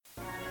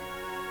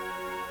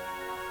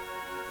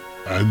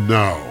And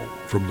now,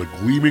 from the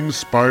gleaming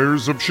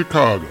spires of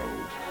Chicago,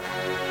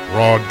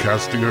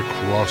 broadcasting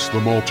across the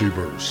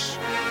multiverse,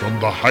 from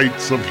the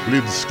heights of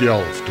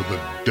Hlidskjalf to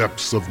the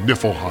depths of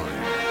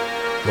Niflheim,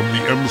 from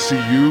the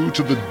MCU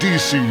to the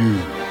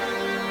DCU,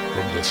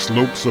 from the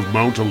slopes of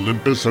Mount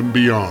Olympus and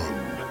beyond,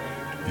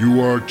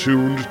 you are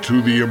tuned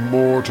to the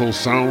immortal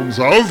sounds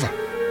of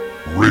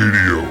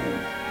Radio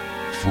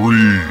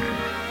Free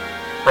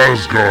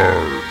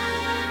Asgard.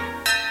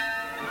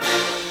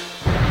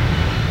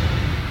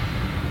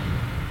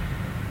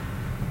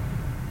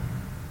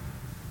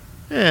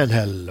 And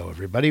hello,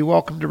 everybody.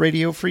 Welcome to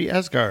Radio Free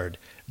Asgard.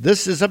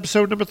 This is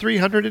episode number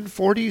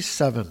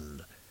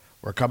 347.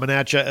 We're coming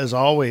at you, as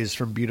always,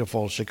 from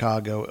beautiful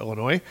Chicago,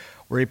 Illinois.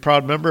 We're a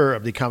proud member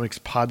of the Comics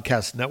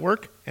Podcast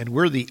Network, and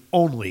we're the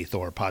only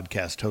Thor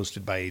podcast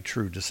hosted by a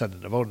true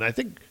descendant of Odin. I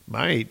think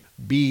might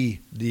be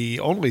the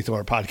only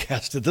Thor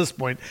podcast at this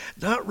point.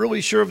 Not really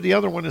sure if the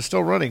other one is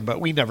still running,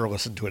 but we never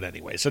listen to it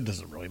anyway, so it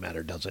doesn't really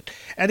matter, does it?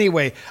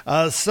 Anyway,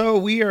 so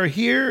we are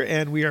here,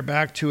 and we are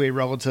back to a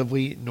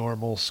relatively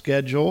normal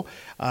schedule.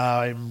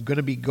 I'm going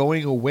to be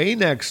going away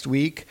next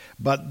week,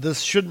 but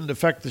this shouldn't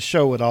affect the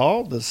show at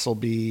all. This will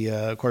be,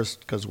 of course,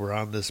 because we're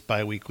on this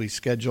bi-weekly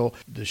schedule,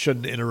 this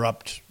shouldn't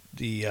interrupt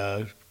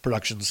the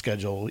production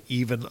schedule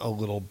even a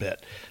little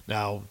bit.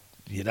 Now,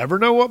 you never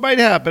know what might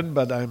happen,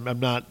 but I'm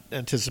not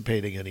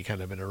anticipating any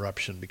kind of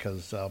interruption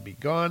because I'll be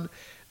gone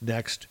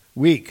next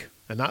week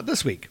and not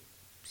this week.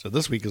 So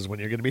this week is when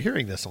you're going to be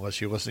hearing this unless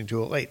you're listening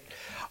to it late.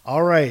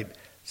 All right.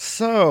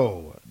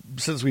 So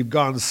since we've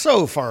gone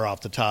so far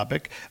off the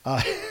topic,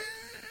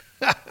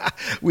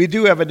 we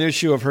do have an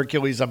issue of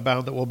Hercules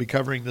Unbound that we'll be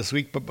covering this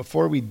week. But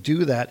before we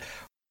do that,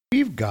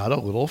 we've got a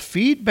little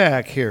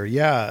feedback here.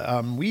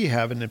 We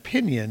have an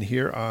opinion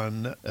here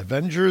on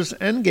Avengers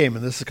Endgame,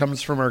 and this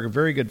comes from our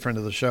very good friend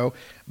of the show,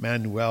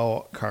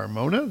 Manuel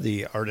Carmona,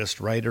 the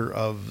artist-writer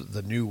of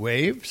the New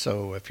Wave.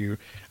 So if you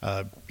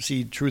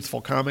see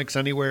Truthful Comics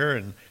anywhere,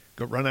 and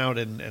go run out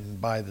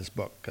and buy this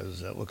book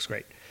because it looks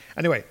great.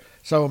 Anyway,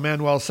 so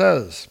Manuel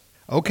says,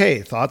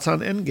 okay, thoughts on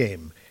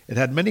Endgame. It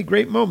had many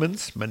great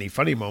moments, many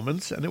funny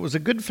moments, and it was a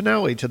good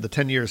finale to the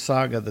 10-year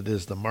saga that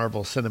is the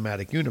Marvel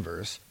Cinematic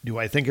Universe. Do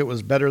I think it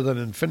was better than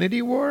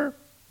Infinity War?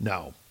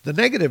 No. The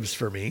negatives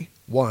for me: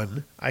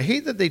 1, I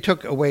hate that they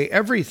took away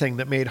everything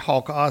that made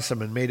Hulk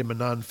awesome and made him a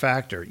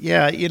non-factor.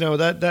 Yeah,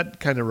 that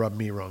kind of rubbed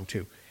me wrong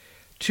too.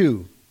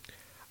 2,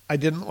 I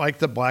didn't like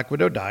that Black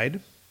Widow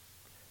died.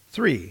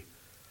 3,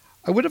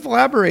 I would have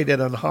elaborated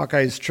on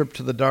Hawkeye's trip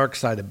to the dark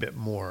side a bit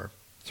more.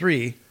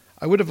 3,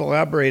 I would have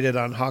elaborated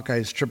on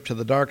Hawkeye's trip to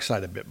the dark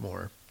side a bit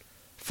more.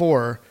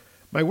 4,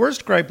 my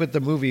worst gripe with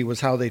the movie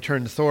was how they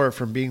turned Thor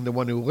from being the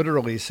one who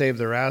literally saved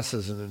their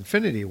asses in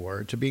Infinity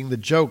War to being the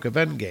joke of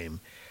Endgame.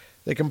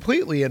 They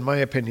completely, in my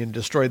opinion,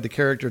 destroyed the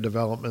character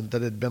development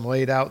that had been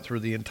laid out through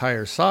the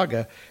entire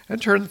saga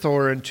and turned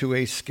Thor into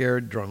a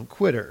scared, drunk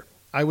quitter.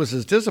 I was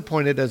as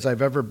disappointed as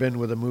I've ever been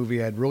with a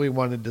movie I'd really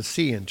wanted to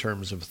see in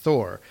terms of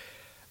Thor.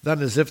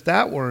 Then, as if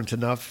that weren't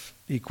enough,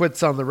 he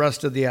quits on the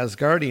rest of the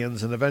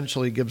Asgardians and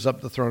eventually gives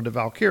up the throne to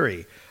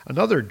Valkyrie,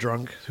 another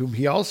drunk whom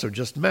he also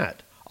just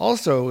met.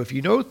 Also, if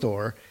you know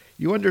Thor,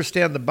 you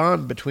understand the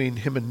bond between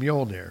him and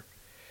Mjolnir.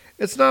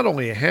 It's not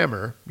only a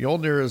hammer.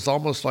 Mjolnir is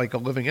almost like a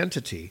living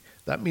entity.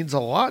 That means a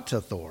lot to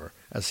Thor,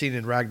 as seen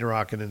in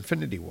Ragnarok and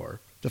Infinity War.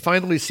 To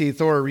finally see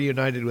Thor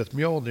reunited with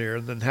Mjolnir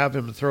and then have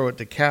him throw it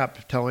to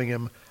Cap, telling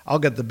him, I'll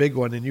get the big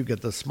one and you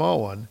get the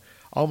small one,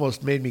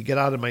 almost made me get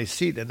out of my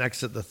seat and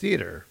exit the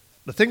theater.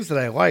 The things that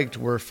I liked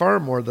were far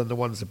more than the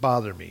ones that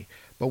bothered me,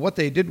 but what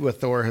they did with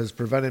Thor has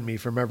prevented me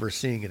from ever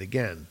seeing it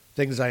again.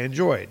 Things I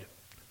enjoyed.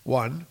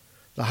 1,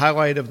 the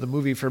highlight of the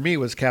movie for me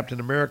was Captain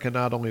America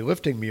not only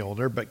lifting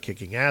Mjolnir, but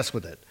kicking ass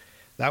with it.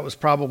 That was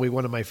probably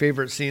one of my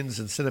favorite scenes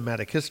in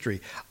cinematic history.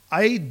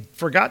 I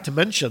forgot to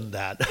mention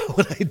that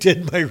when I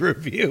did my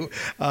review.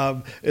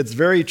 It's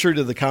very true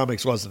to the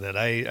comics, wasn't it?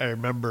 I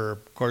remember,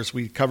 of course,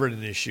 we covered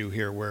an issue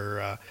here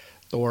where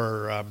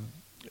Thor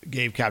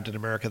gave Captain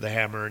America the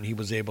hammer and he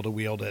was able to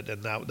wield it,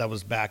 and that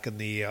was back in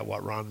the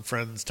Ron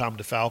Friends, Tom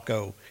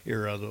DeFalco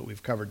era that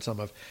we've covered some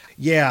of.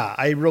 Yeah,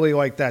 I really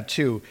like that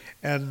too,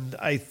 and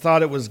I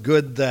thought it was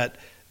good that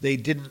they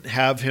didn't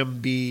have him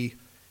be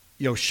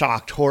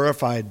shocked,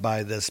 horrified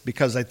by this,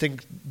 because I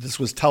think this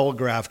was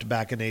telegraphed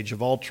back in Age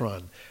of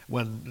Ultron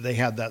when they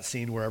had that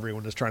scene where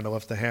everyone was trying to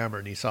lift the hammer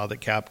and he saw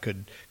that Cap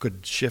could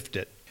shift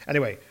it.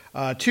 Anyway,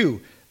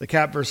 2, the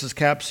Cap versus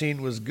Cap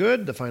scene was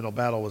good. The final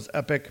battle was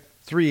epic.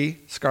 3,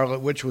 Scarlet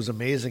Witch was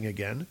amazing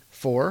again.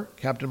 4,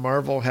 Captain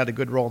Marvel had a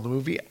good role in the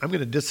movie. I'm going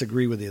to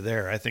disagree with you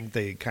there. I think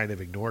they kind of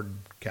ignored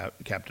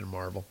Captain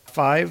Marvel.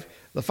 5,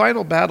 the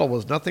final battle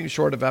was nothing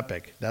short of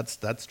epic.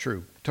 That's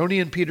true. Tony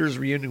and Peter's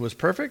reunion was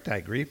perfect. I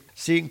agree.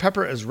 Seeing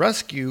Pepper as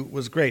Rescue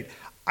was great.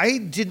 I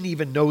didn't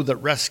even know that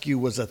Rescue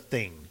was a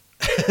thing.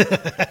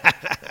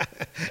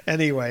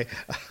 Anyway,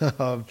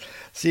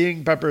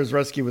 seeing Pepper as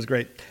Rescue was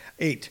great.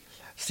 8,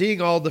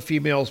 seeing all the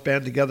females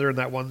band together in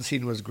that one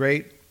scene was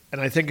great.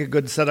 and I think a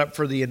good setup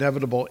for the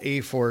inevitable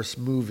A-Force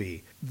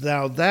movie.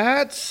 Now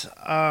that's,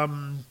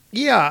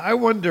 I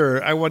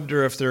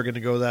wonder if they're going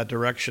to go that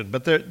direction.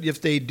 But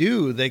if they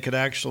do, they could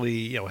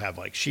actually, have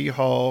like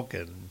She-Hulk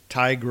and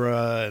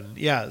Tigra,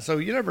 and so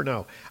you never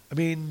know. I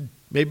mean,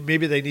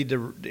 maybe they need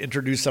to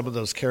introduce some of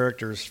those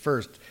characters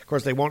first. Of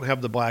course, they won't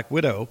have the Black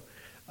Widow,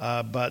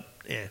 but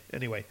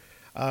anyway.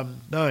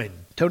 9.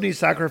 Tony's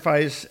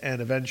sacrifice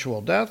and eventual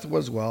death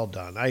was well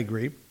done. I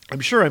agree. I'm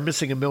sure I'm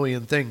missing a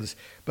million things,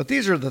 but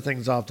these are the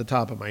things off the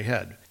top of my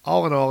head.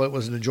 All in all, it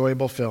was an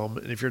enjoyable film,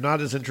 and if you're not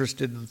as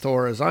interested in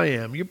Thor as I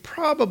am, you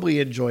probably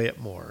enjoy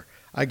it more.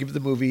 I give the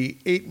movie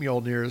 8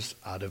 Mjolnirs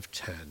out of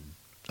 10.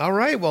 All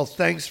right, well,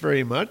 thanks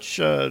very much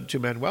to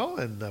Manuel,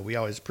 and we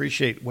always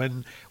appreciate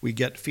when we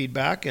get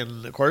feedback,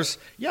 and of course,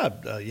 you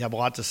have a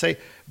lot to say.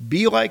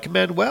 Be like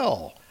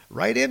Manuel.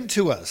 Write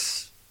into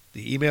us.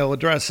 The email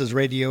address is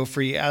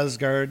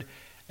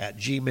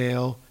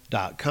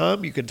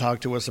radiofreeasgard@gmail.com. You can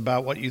talk to us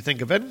about what you think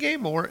of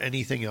Endgame or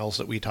anything else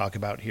that we talk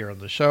about here on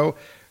the show,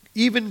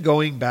 even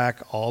going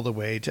back all the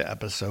way to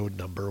episode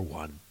number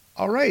 1.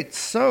 All right,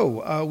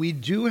 so we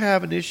do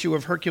have an issue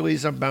of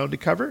Hercules Unbound to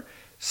cover,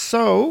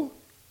 so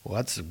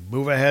let's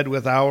move ahead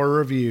with our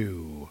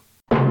review.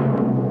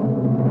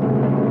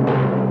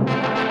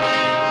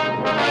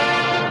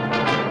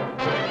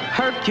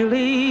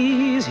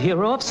 Hercules,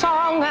 hero of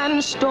song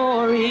and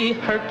story,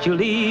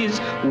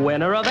 Hercules,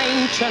 winner of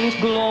ancient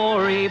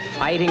glory,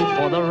 fighting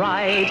for the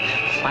right,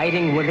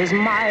 fighting with his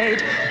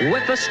might,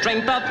 with the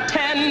strength of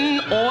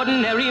 10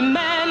 ordinary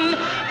men.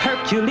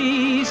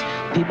 Hercules,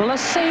 people are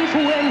safe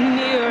when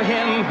near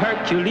him.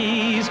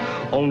 Hercules,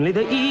 only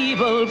the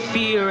evil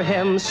fear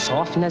him.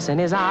 Softness in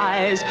his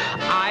eyes,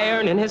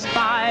 iron in his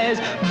thighs,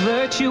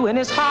 virtue in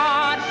his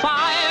heart,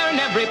 fire in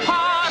every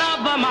part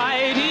of the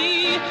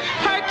mighty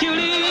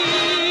Hercules.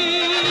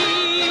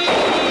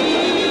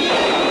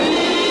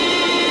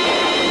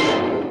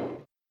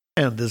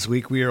 And this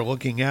week we are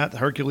looking at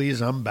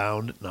Hercules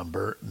Unbound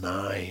number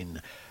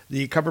 9.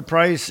 The cover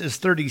price is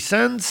 30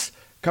 cents.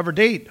 Cover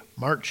date,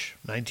 March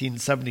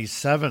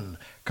 1977.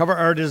 Cover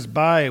art is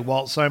by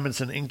Walt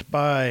Simonson, inked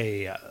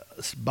by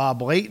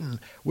Bob Layton,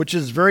 which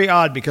is very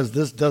odd because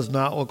this does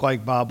not look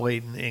like Bob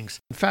Layton inks.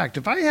 In fact,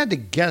 if I had to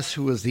guess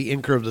who was the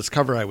inker of this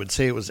cover, I would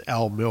say it was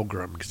Al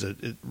Milgrom because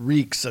it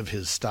reeks of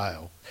his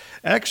style.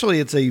 Actually,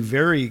 it's a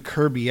very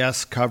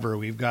Kirby-esque cover.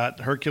 We've got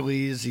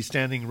Hercules. He's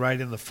standing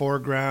right in the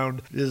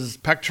foreground. His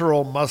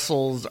pectoral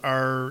muscles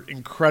are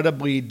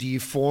incredibly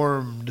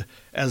deformed,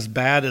 as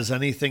bad as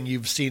anything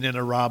you've seen in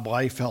a Rob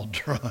Liefeld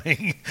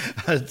drawing.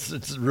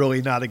 It's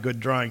really not a good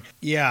drawing.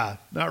 Yeah,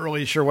 not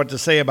really sure what to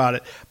say about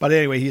it. But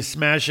anyway, he's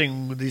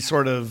smashing these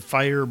sort of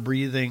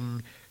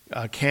fire-breathing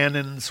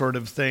cannon sort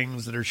of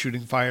things that are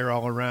shooting fire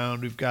all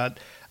around. We've got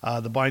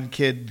the blind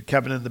kid,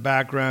 Kevin, in the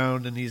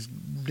background, and he's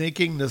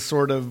making this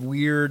sort of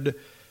weird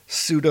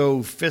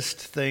pseudo fist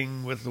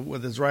thing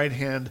with his right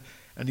hand,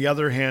 and the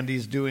other hand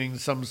he's doing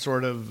some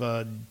sort of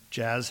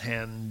jazz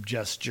hand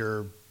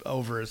gesture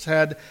over his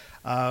head.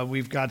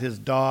 We've got his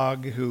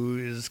dog who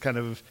is kind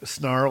of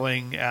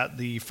snarling at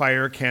the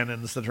fire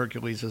cannons that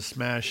Hercules is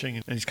smashing,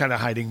 and he's kind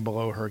of hiding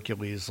below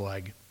Hercules'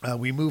 leg.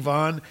 We move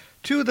on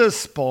to the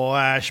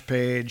splash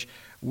page,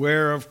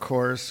 where, of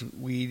course,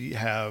 we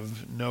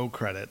have no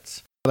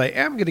credits. But I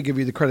am going to give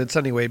you the credits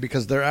anyway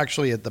because they're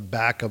actually at the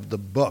back of the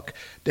book.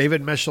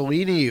 David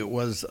Michelinie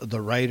was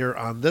the writer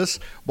on this.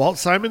 Walt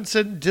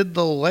Simonson did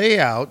the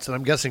layouts, and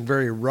I'm guessing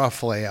very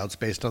rough layouts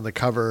based on the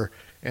cover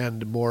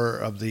and more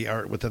of the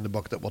art within the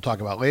book that we'll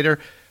talk about later.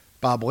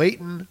 Bob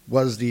Layton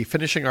was the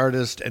finishing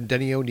artist, and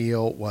Denny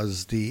O'Neil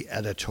was the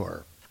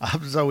editor.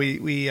 So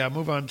we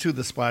move on to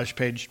the splash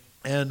page,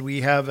 and we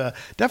have a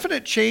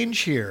definite change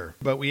here.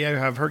 But we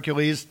have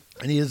Hercules,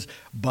 and he is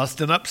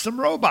busting up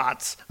some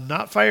robots.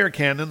 Not fire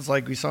cannons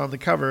like we saw on the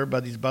cover,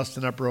 but he's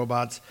busting up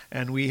robots.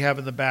 And we have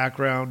in the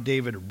background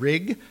David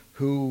Rigg,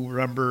 who,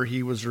 remember,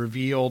 he was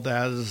revealed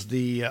as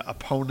the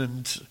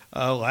opponent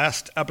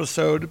last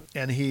episode.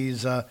 And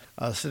he's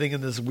sitting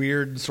in this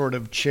weird sort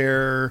of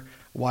chair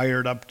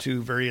wired up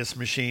to various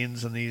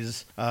machines, and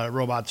these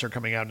robots are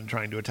coming out and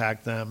trying to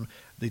attack them.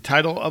 The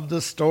title of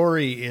the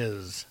story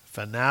is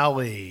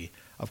Finale.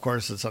 Of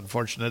course, it's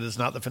unfortunate it's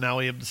not the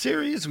finale of the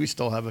series. We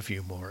still have a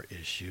few more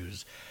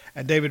issues.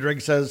 And David Rigg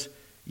says,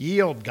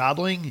 "Yield,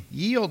 godling,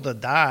 yield the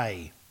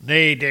die."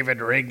 "Nay, David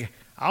Rigg,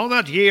 I'll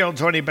not yield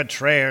to any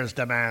betrayer's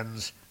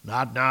demands.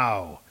 Not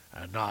now,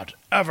 and not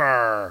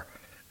ever."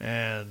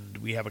 And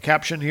we have a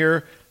caption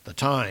here. The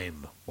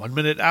time, 1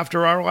 minute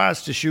after our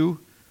last issue.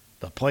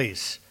 The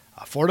place,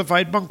 a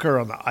fortified bunker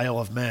on the Isle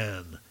of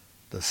Man.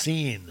 The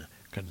scene,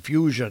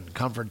 confusion,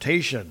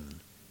 confrontation,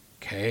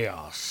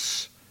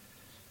 chaos.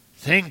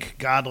 "Think,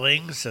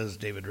 godling," says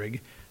David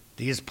Rigg.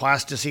 "These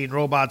plasticine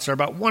robots are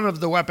but one of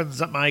the weapons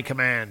at my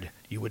command.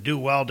 You would do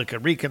well to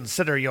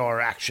reconsider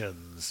your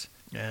actions."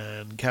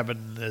 And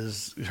Kevin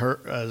is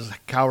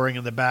cowering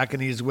in the back,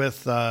 and he's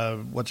with,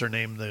 what's her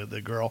name,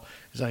 the girl.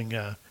 He's saying,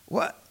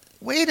 "What?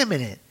 Wait a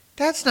minute.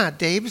 That's not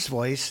Dave's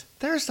voice.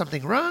 There's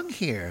something wrong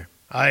here."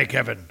 "Aye,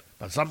 Kevin,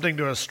 but something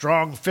to a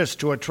strong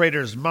fist to a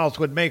traitor's mouth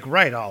would make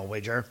right, I'll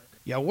wager.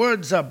 Your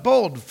words are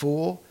bold,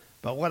 fool,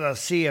 but let us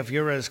see if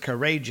you're as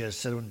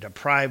courageous and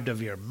deprived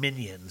of your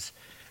minions.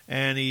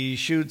 And he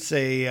shoots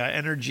a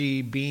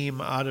energy beam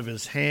out of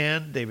his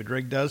hand. David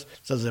Rigg does. It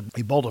says a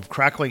bolt of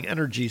crackling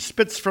energy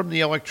spits from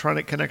the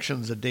electronic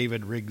connections at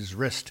David Rigg's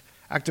wrist,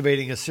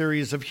 activating a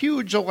series of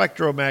huge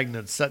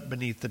electromagnets set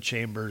beneath the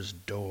chamber's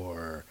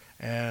door.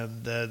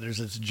 And there's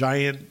this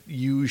giant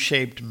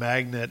U-shaped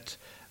magnet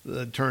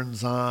that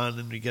turns on,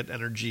 and we get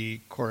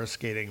energy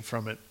coruscating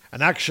from it.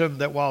 An action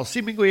that, while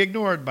seemingly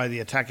ignored by the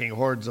attacking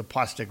hordes of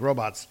plastic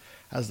robots,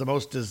 has the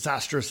most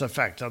disastrous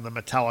effect on the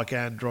metallic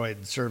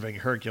android serving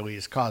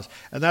Hercules' cause.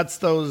 And that's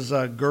those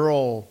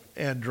girl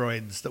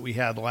androids that we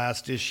had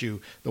last issue,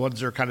 the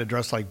ones that are kind of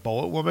dressed like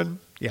Bullet Woman.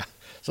 Yeah.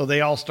 So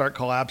they all start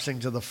collapsing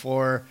to the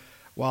floor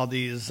while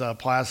these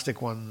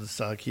plastic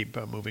ones keep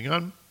moving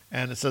on.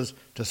 And it says,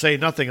 to say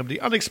nothing of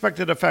the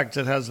unexpected effects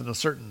it has on a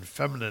certain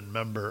feminine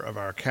member of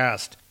our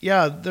cast.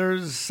 Yeah,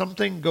 there's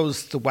something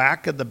goes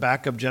thwack at the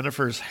back of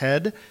Jennifer's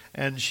head,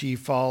 and she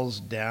falls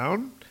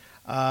down.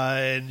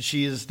 And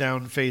she is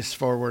down face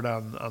forward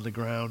on the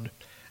ground.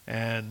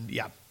 And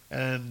yeah,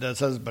 and it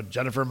says, but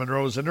Jennifer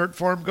Monroe's inert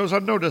form goes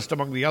unnoticed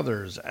among the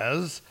others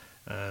as,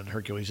 and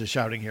Hercules is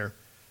shouting here,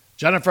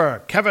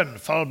 Jennifer, Kevin,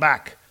 fall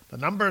back. The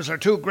numbers are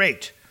too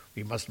great.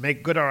 We must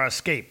make good our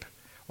escape,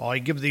 while I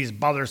give these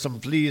bothersome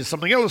fleas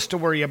something else to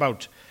worry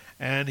about.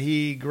 And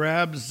he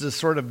grabs this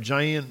sort of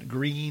giant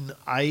green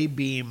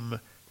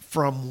I-beam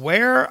from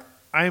where,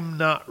 I'm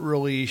not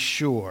really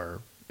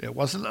sure. It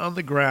wasn't on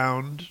the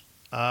ground.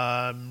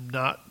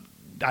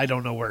 I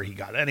don't know where he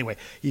got it. Anyway,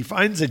 he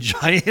finds a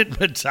giant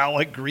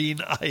metallic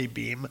green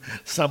I-beam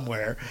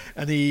somewhere,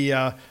 and he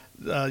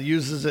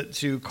uses it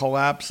to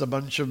collapse a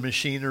bunch of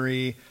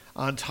machinery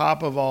on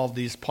top of all of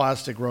these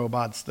plastic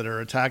robots that are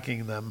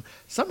attacking them,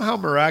 somehow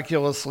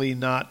miraculously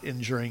not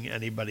injuring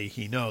anybody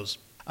he knows.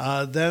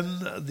 Then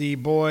the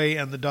boy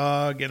and the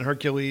dog and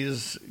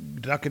Hercules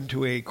duck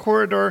into a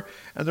corridor,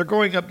 and they're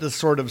going up this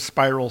sort of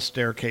spiral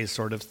staircase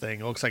sort of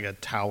thing. It looks like a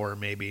tower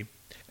maybe.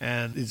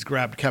 And he's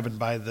grabbed Kevin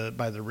by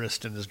the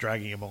wrist and is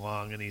dragging him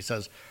along, and he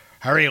says,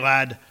 Hurry,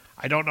 lad.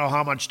 I don't know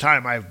how much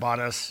time I've bought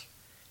us.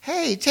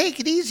 Hey, take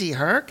it easy,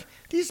 Herc.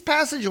 These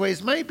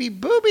passageways might be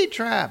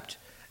booby-trapped.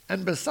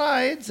 And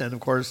besides, and of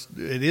course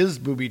it is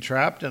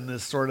booby-trapped, and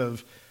this sort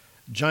of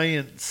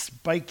giant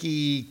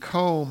spiky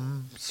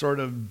comb sort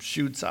of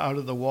shoots out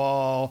of the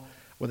wall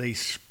with a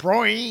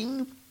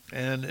sproing,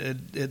 and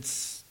it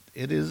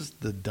is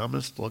the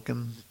dumbest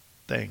looking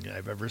thing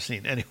I've ever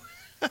seen.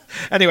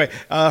 Anyway,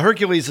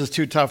 Hercules is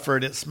too tough for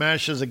it. It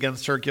smashes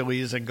against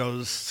Hercules and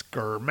goes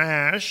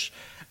skirmash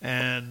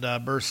and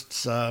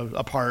bursts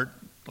apart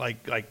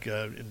like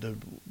into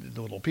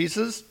little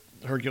pieces.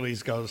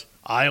 Hercules goes,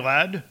 Aye,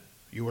 lad,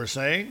 you were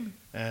saying?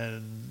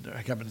 And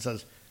Kevin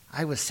says,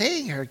 I was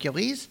saying,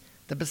 Hercules,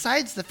 that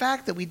besides the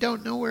fact that we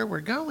don't know where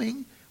we're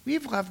going,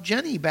 we've left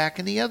Jenny back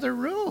in the other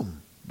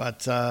room.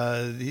 But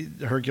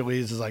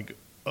Hercules is like,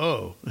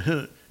 oh,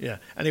 yeah.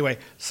 Anyway,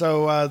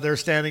 so they're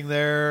standing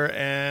there,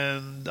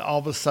 and all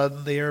of a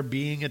sudden they are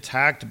being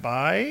attacked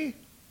by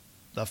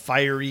the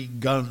fiery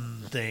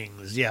gun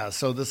things. Yeah,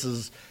 so this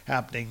is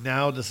happening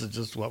now. This is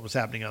just what was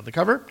happening on the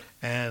cover.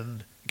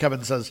 And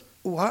Kevin says,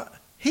 what?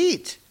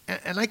 Heat.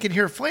 And I can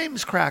hear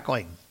flames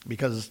crackling,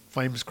 because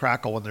flames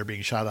crackle when they're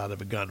being shot out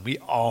of a gun. We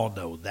all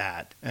know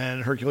that.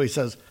 And Hercules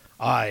says,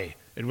 Aye,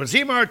 it would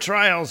seem our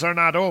trials are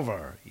not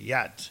over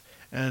yet.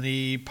 And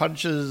he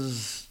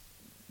punches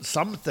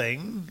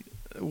something.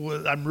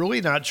 I'm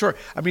really not sure.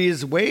 I mean,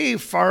 he's way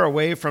far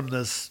away from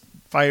this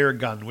fire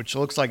gun, which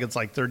looks like it's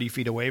like 30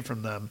 feet away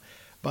from them.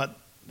 But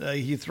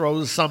he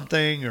throws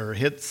something or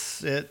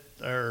hits it,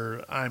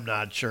 or I'm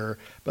not sure.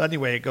 But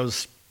anyway, it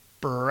goes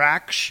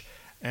spraksh,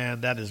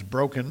 and that is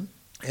broken.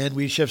 And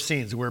we shift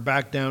scenes. We're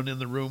back down in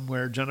the room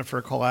where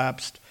Jennifer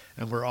collapsed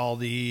and where all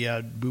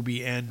the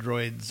booby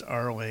androids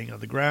are laying on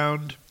the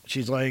ground.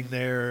 She's laying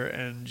there,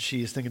 and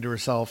she's thinking to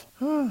herself,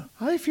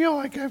 I feel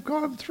like I've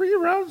gone 3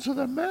 rounds with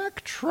a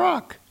Mack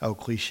truck. Oh,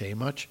 cliche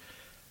much?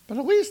 But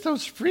at least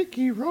those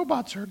freaky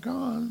robots are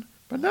gone.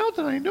 But now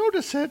that I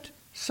notice it,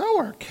 so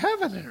are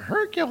Kevin and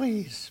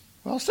Hercules.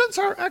 Well, since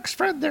our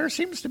ex-friend there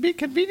seems to be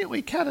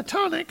conveniently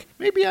catatonic,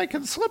 maybe I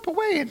can slip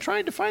away and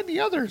try to find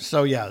the others.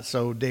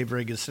 So Dave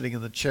Rigg is sitting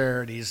in the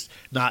chair, and he's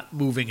not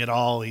moving at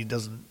all. He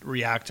doesn't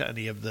react to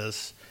any of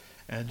this.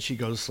 And she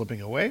goes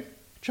slipping away.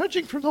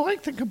 Judging from the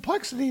length and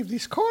complexity of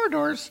these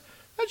corridors,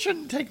 that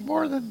shouldn't take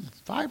more than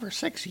 5 or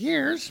 6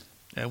 years.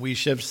 And we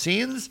shift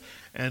scenes,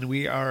 and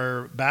we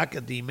are back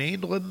at the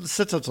mainland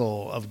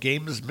citadel of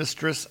games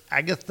mistress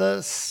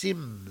Agatha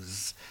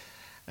Sims.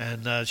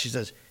 And she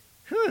says,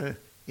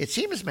 It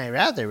seems my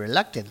rather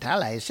reluctant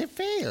allies have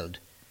failed.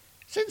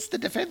 Since the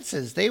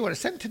defenses they were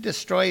sent to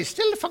destroy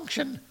still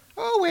function,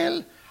 oh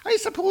well, I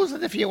suppose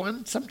that if you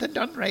want something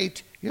done right,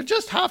 you'll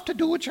just have to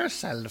do it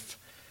yourself.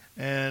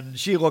 And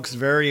she looks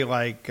very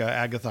like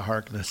Agatha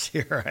Harkness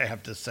here, I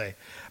have to say.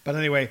 But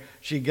anyway,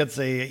 she gets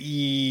a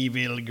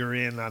evil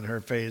grin on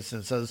her face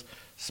and says,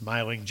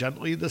 Smiling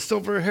gently, the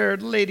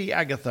silver-haired Lady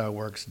Agatha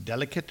works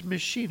delicate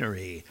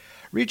machinery,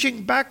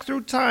 reaching back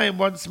through time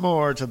once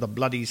more to the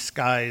bloody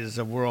skies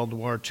of World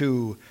War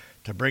II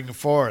to bring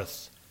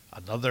forth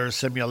another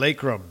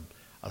simulacrum,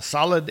 a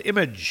solid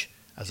image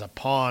as a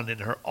pawn in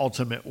her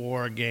ultimate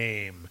war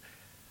game.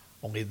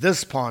 Only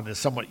this pawn is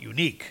somewhat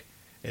unique.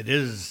 It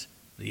is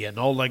the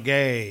Enola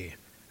Gay,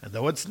 and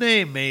though its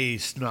name may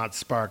not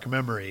spark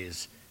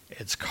memories,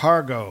 its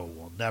cargo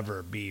will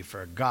never be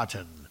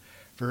forgotten,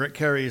 for it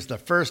carries the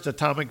first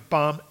atomic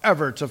bomb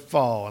ever to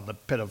fall on the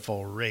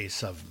pitiful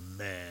race of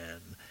man.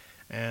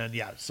 And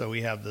yeah, so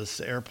we have this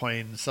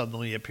airplane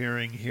suddenly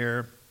appearing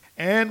here.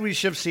 And we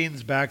shift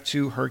scenes back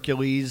to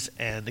Hercules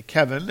and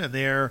Kevin, and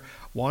they're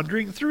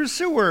wandering through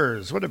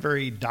sewers. What a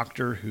very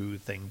Doctor Who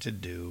thing to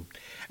do.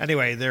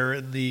 Anyway, they're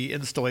in the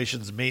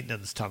installation's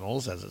maintenance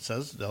tunnels, as it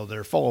says, though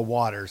they're full of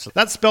water. So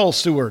that spells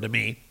sewer to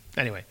me.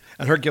 Anyway,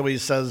 and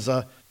Hercules says,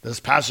 this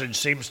passage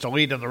seems to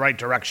lead in the right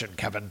direction,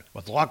 Kevin.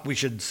 With luck, we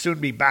should soon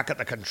be back at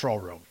the control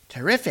room.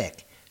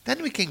 Terrific.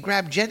 Then we can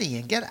grab Jenny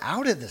and get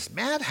out of this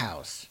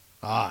madhouse.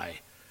 Aye,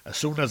 as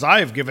soon as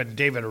I've given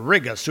David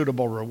Rigg a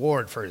suitable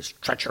reward for his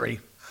treachery.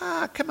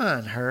 Come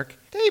on, Herc.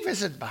 Dave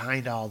isn't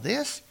behind all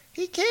this.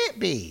 He can't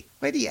be.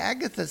 Lady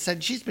Agatha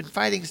said she's been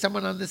fighting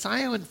someone on this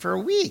island for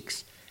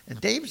weeks, and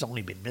Dave's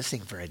only been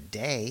missing for a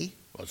day.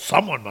 Well,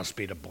 someone must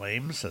be to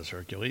blame, says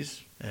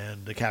Hercules.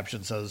 And the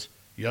caption says,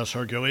 yes,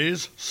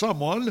 Hercules,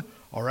 someone,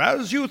 or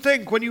as you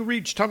think when you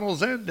reach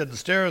tunnel's end and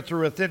stare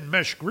through a thin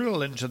mesh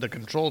grill into the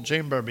control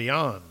chamber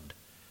beyond.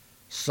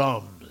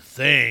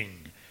 Something.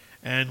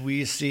 And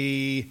we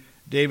see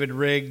David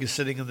Rigg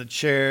sitting in the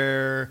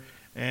chair,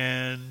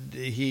 and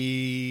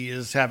he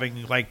is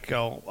having like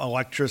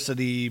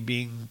electricity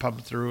being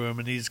pumped through him,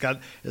 and he's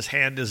got his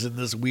hand is in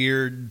this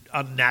weird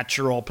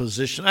unnatural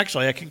position.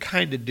 Actually, I can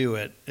kind of do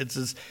it.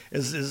 It's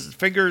his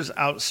fingers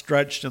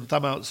outstretched and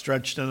thumb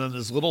outstretched, and then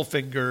his little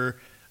finger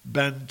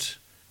bent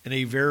in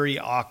a very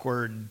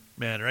awkward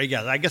manner. I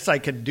guess I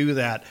can do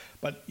that,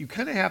 but you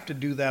kind of have to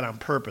do that on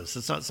purpose.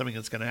 It's not something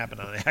that's going to happen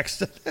on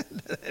accident.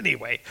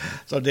 Anyway,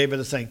 so David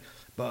is saying,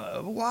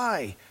 but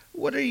why?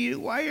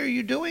 Why are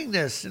you doing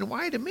this? And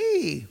why to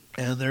me?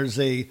 And there's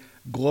a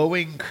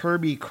glowing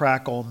Kirby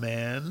Crackle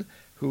man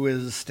who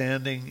is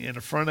standing in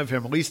front of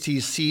him. At least he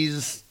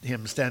sees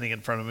him standing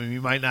in front of him. He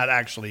might not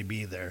actually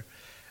be there.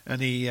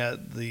 And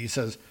he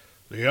says,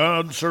 the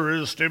answer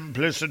is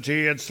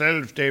simplicity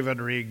itself,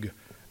 David Rigg.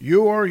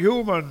 You are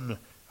human,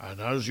 and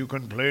as you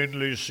can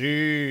plainly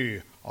see,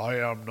 I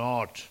am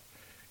not.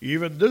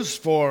 Even this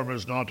form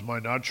is not my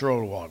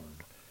natural one.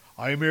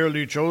 I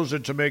merely chose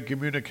it to make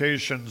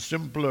communication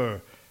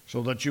simpler,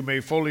 so that you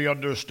may fully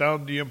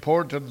understand the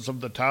importance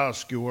of the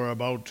task you are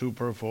about to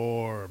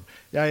perform.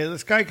 Yeah,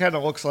 this guy kind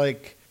of looks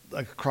like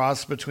a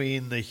cross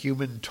between the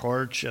Human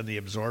Torch and the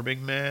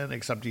Absorbing Man,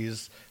 except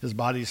his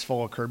body's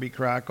full of Kirby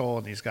Crackle,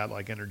 and he's got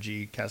like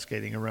energy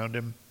cascading around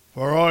him.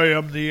 For I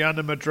am the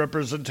animate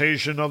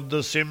representation of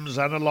the Sims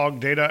Analog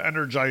Data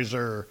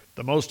Energizer,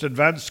 the most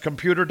advanced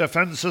computer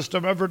defense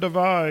system ever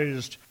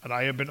devised, and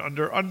I have been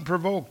under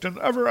unprovoked and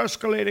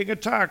ever-escalating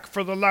attack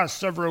for the last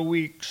several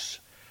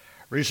weeks.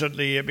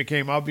 Recently, it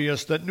became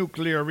obvious that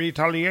nuclear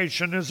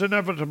retaliation is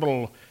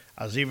inevitable,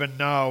 as even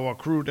now a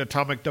crude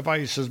atomic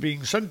device is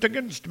being sent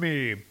against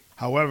me.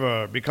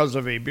 However, because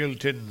of a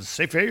built-in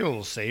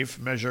fail-safe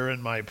measure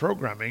in my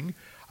programming,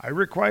 I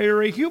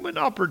require a human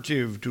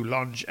operative to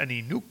launch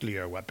any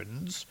nuclear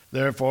weapons.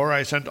 Therefore,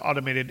 I sent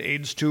automated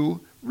aids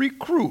to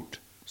recruit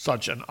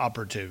such an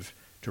operative.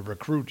 To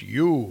recruit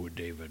you,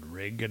 David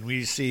Rigg. And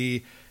we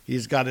see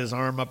he's got his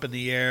arm up in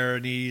the air,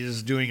 and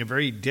he's doing a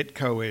very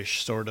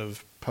Ditko-ish sort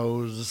of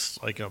pose,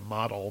 like a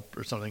model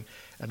or something.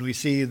 And we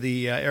see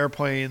the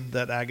airplane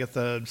that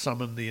Agatha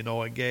summoned, the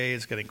Enola Gay,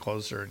 is getting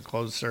closer and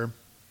closer.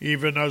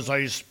 Even as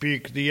I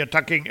speak, the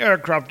attacking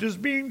aircraft is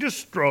being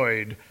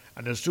destroyed.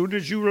 And as soon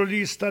as you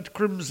release that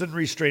crimson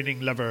restraining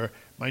lever,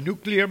 my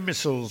nuclear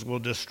missiles will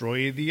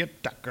destroy the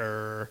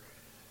attacker.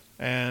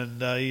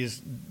 And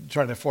he's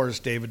trying to force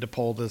David to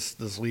pull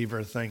this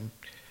lever thing.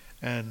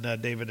 And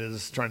David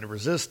is trying to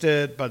resist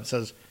it, but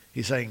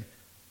he's saying,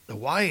 the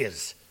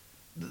wires,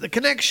 the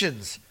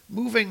connections,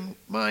 moving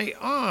my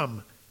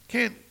arm,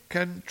 can't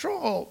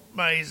control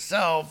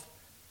myself,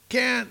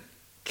 can't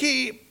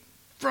keep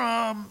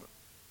from...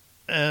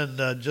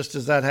 And just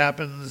as that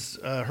happens,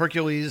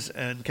 Hercules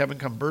and Kevin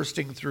come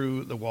bursting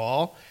through the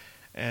wall,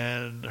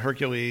 and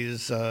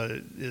Hercules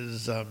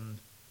he's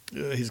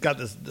got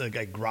this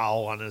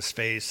growl on his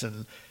face,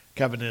 and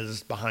Kevin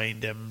is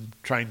behind him,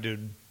 trying to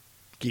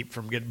keep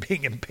from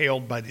being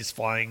impaled by these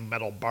flying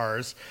metal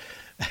bars.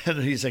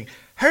 And he's saying,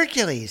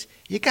 Hercules,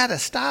 you got to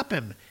stop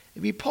him.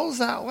 If he pulls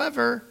that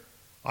lever...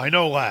 I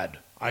know, lad,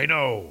 I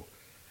know.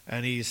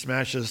 And he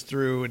smashes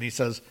through, and he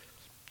says,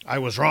 I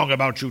was wrong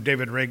about you,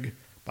 David Rigg.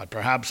 But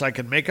perhaps I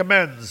can make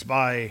amends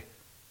by,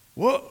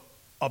 whoa,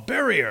 a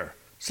barrier,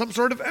 some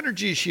sort of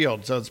energy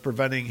shield. So it's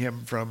preventing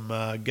him from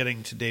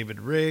getting to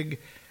David Rigg.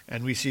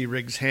 And we see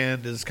Rigg's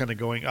hand is kind of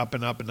going up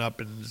and up and up,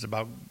 and is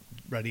about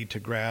ready to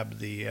grab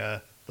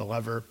the the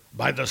lever.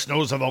 By the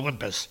snows of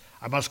Olympus,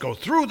 I must go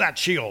through that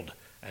shield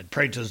and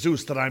pray to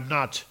Zeus that I'm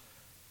not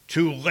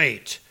too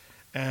late.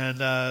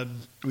 And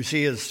we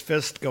see his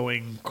fist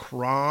going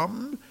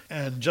crom,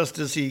 and just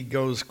as he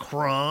goes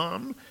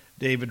crom,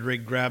 David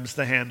Rigg grabs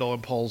the handle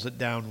and pulls it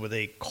down with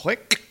a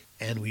click,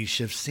 and we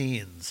shift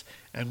scenes.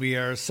 And we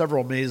are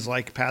several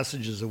maze-like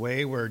passages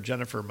away where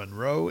Jennifer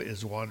Monroe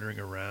is wandering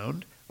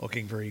around,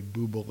 looking very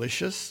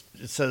boobalicious.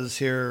 It says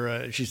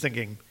here, she's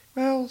thinking,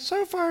 well,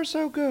 so far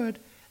so good.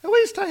 At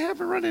least I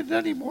haven't run into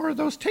any more of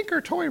those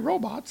Tinker Toy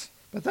robots.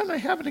 But then I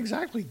haven't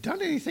exactly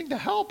done anything to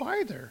help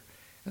either.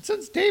 And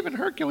since Dave and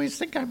Hercules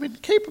think I'm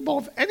incapable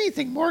of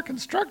anything more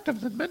constructive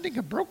than mending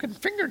a broken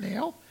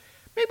fingernail,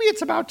 maybe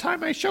it's about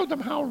time I showed them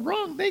how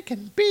wrong they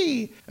can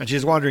be. And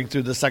she's wandering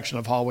through the section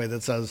of hallway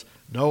that says,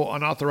 no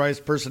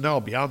unauthorized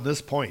personnel beyond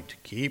this point.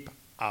 Keep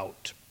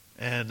out.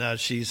 And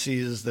she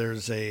sees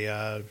there's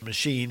a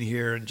machine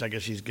here, and I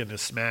guess she's going to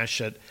smash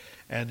it.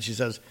 And she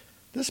says,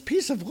 this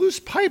piece of loose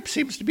pipe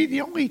seems to be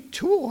the only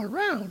tool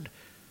around.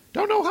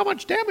 Don't know how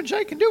much damage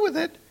I can do with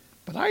it,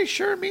 but I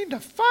sure mean to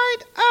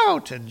find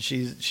out. And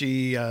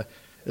she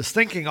is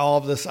thinking all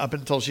of this up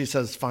until she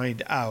says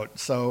find out.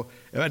 So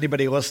if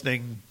anybody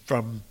listening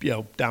from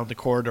down the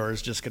corridor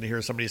is just going to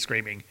hear somebody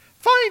screaming,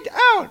 find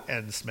out,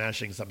 and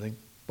smashing something.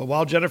 But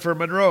while Jennifer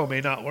Monroe may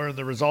not learn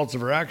the results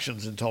of her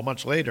actions until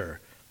much later,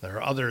 there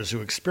are others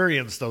who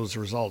experience those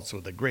results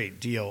with a great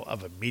deal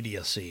of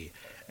immediacy.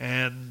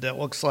 And it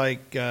looks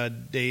like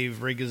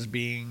Dave Rigg is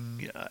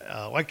being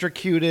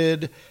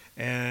electrocuted,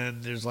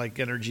 and there's like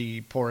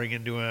energy pouring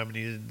into him,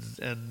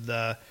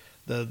 and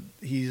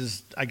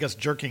he's I guess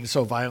jerking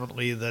so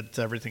violently that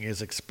everything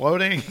is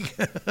exploding.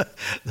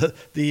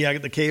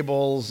 the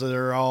cables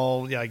are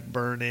all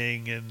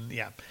burning, and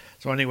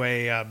So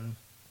anyway,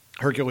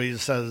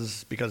 Hercules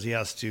says, because he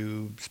has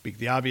to speak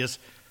the obvious,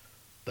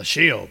 the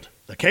shield,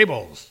 the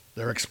cables,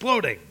 they're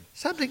exploding.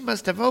 Something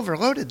must have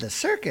overloaded the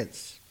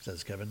circuits,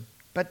 says Kevin.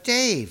 But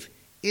Dave,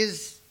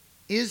 is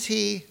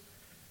he?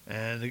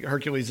 And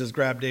Hercules has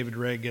grabbed David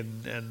Rigg,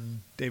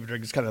 and David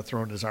Rigg has kind of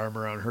thrown his arm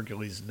around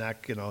Hercules'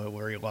 neck in a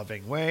very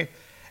loving way.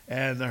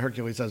 And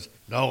Hercules says,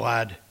 no,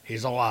 lad,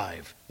 he's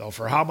alive, though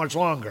for how much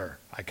longer,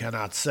 I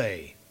cannot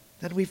say.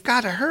 Then we've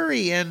got to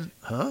hurry and...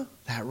 Huh?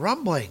 That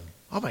rumbling.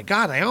 Oh, my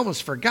God, I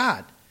almost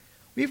forgot.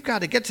 We've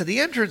got to get to the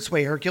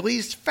entranceway,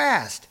 Hercules,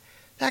 fast.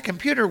 That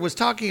computer was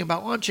talking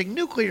about launching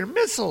nuclear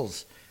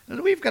missiles,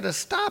 and we've got to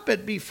stop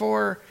it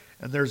before...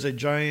 And there's a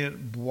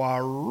giant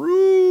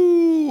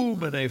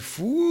boom and a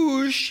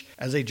whoosh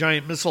as a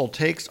giant missile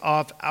takes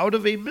off out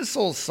of a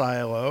missile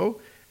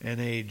silo and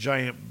a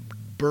giant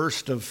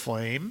burst of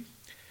flame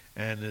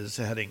and is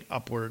heading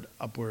upward,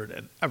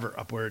 and ever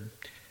upward.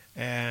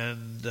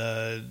 And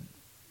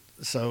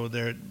so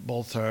they're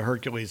both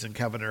Hercules and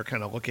Kevin are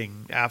kind of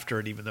looking after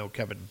it, even though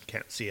Kevin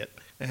can't see it.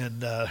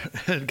 And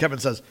Kevin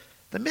says,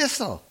 the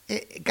missile,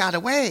 it got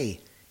away.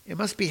 It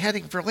must be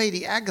heading for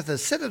Lady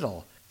Agatha's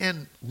citadel.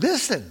 And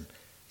listen,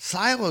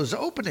 silo's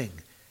opening.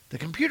 The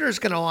computer's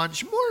going to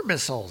launch more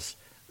missiles.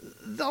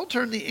 They'll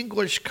turn the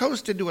English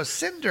coast into a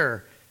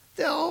cinder.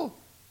 They'll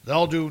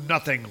do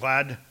nothing,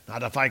 lad.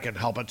 Not if I can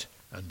help it.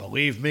 And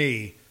believe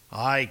me,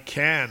 I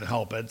can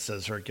help it,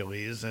 says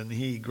Hercules. And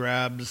he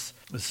grabs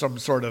some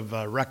sort of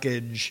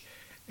wreckage,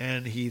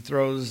 and he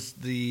throws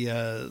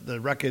the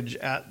wreckage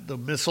at the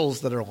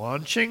missiles that are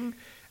launching,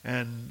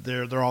 and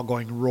they're all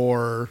going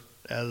roar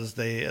as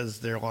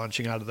they're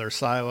launching out of their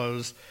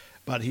silos.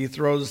 But he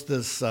throws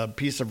this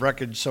piece of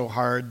wreckage so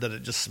hard that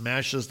it just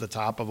smashes the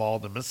top of all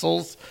the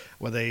missiles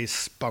with a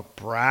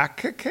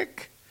sprack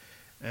kick.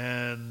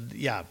 And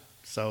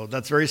so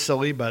that's very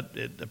silly, but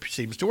it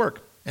seems to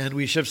work. And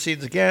we shift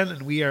scenes again,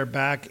 and we are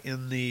back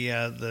in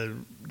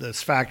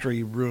this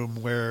factory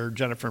room where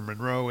Jennifer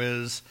Monroe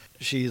is.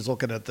 She's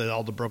looking at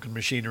all the broken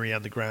machinery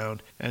on the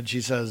ground, and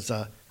she says,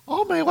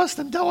 all my less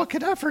than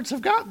delicate efforts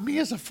have gotten me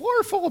as a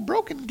floor full of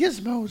broken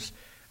gizmos.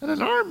 And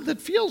an arm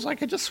that feels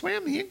like I just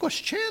swam the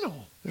English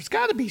Channel. There's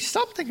got to be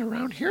something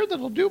around here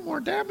that'll do more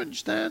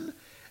damage than...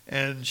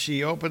 And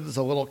she opens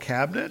a little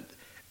cabinet,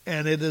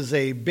 and it is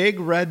a big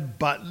red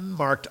button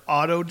marked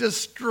auto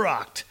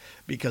destruct,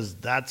 because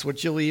that's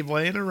what you leave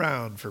laying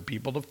around for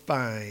people to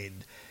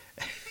find.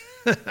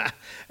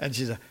 And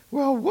she's like,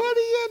 well, what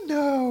do you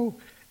know?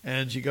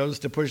 And she goes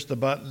to push the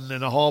button,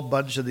 and a whole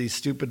bunch of these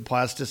stupid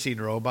plasticine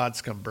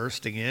robots come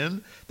bursting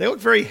in. They look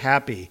very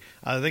happy.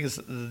 I think it's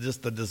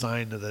just the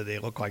design that they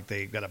look like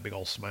they've got a big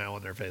old smile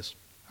on their face.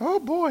 Oh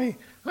boy,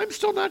 I'm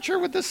still not sure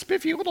what this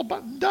spiffy little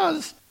button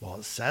does. Well,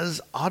 it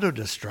says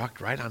auto-destruct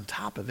right on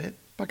top of it.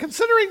 But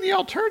considering the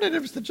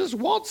alternatives that just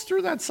waltz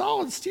through that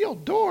solid steel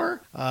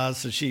door...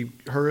 So she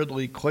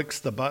hurriedly clicks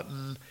the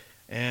button,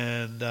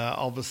 and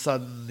all of a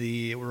sudden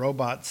the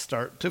robots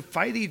start to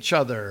fight each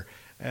other.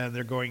 And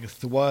they're going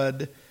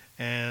thwud,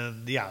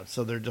 and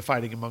so they're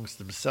fighting amongst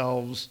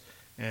themselves.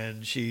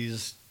 And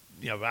she's,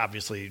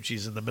 obviously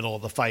she's in the middle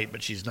of the fight,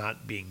 but she's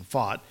not being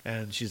fought.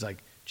 And she's like,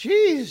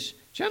 geez,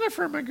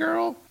 Jennifer, my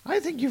girl, I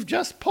think you've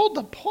just pulled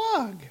the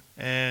plug.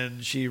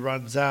 And she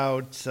runs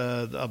out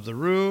of the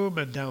room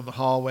and down the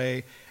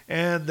hallway,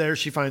 And there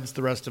she finds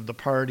the rest of the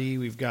party.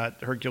 We've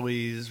got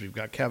Hercules, we've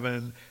got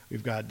Kevin,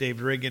 we've got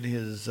Dave Rigg in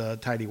his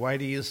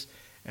tidy-whities,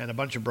 and a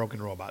bunch of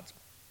broken robots.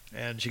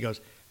 And she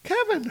goes,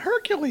 Kevin,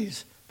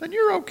 Hercules, then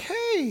you're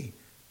okay.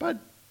 But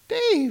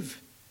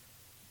Dave...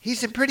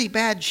 He's in pretty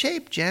bad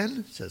shape,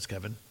 Jen, says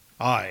Kevin.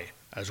 Aye,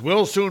 as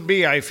will soon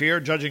be, I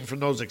fear, judging from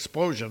those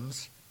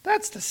explosions.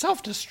 That's the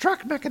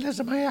self-destruct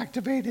mechanism I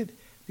activated.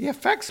 The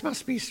effects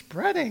must be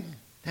spreading.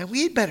 Then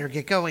we'd better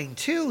get going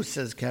too,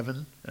 says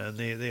Kevin. And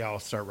they all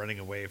start running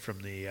away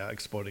from the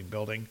exploding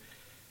building.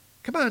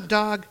 Come on,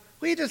 dog.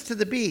 Lead us to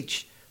the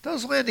beach.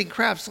 Those landing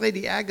crafts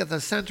Lady Agatha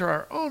sent are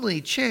our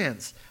only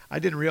chance. I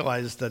didn't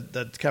realize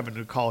that Kevin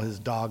would call his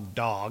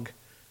dog,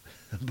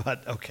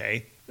 but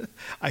okay.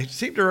 I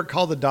seem to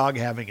recall the dog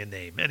having a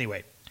name.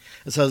 Anyway,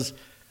 it says,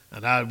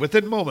 and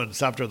within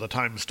moments after the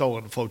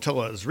time-stolen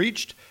flotilla is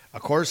reached, a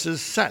course is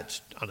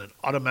set on an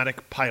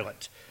automatic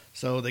pilot.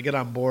 So they get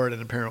on board,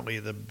 and apparently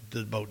the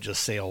boat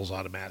just sails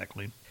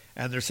automatically.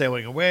 And they're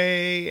sailing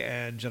away,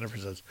 and Jennifer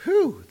says,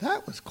 Whew,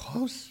 that was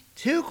close.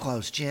 Too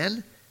close,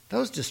 Jen.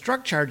 Those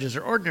destruct charges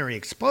are ordinary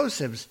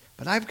explosives,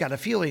 but I've got a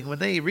feeling when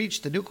they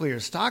reach the nuclear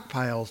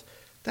stockpiles,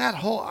 that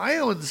whole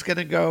island's going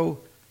to go...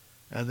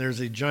 And there's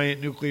a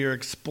giant nuclear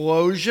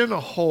explosion, a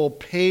whole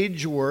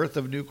page worth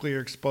of nuclear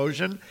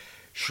explosion.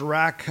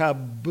 Shrakaboom!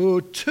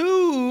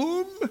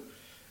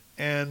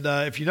 And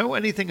if you know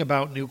anything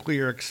about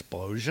nuclear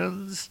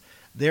explosions,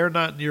 they're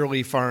not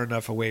nearly far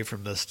enough away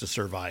from this to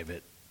survive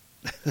it.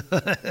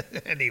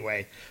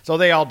 Anyway, so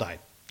they all died.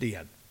 The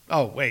end.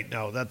 Oh, wait,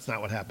 no, that's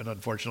not what happened,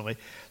 unfortunately.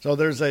 So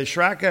there's a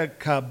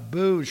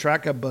Shrakaboom,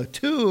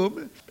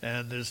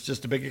 and there's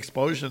just a big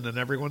explosion, and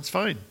everyone's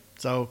fine.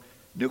 So...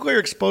 nuclear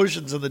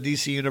explosions in the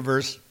DC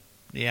universe,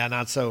 yeah,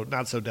 not so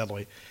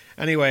deadly.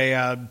 Anyway,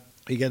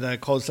 you get a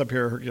close-up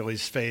here of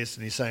Hercules' face,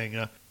 and he's saying,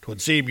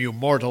 "'Twould seem you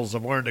mortals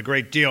have learned a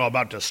great deal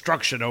about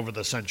destruction over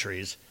the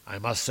centuries. I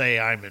must say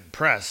I'm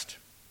impressed."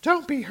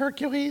 Don't be,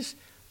 Hercules.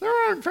 There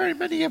aren't very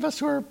many of us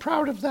who are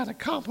proud of that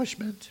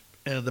accomplishment.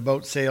 And the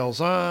boat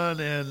sails on,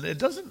 and it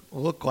doesn't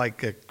look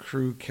like a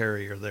crew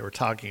carrier they were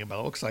talking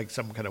about. It looks like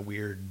some kind of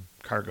weird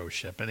cargo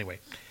ship. Anyway.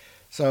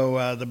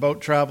 So the boat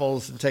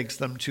travels and takes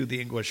them to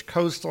the English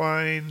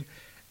coastline,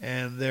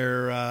 and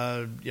they're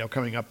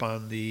coming up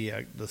on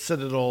the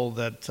citadel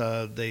that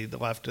they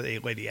left.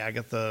 Lady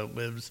Agatha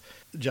lives.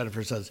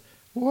 Jennifer says,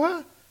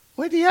 "What?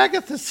 Lady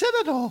Agatha's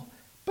citadel?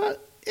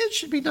 But it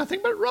should be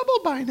nothing but rubble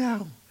by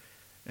now."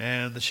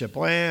 And the ship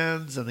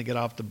lands, and they get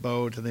off the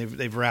boat, and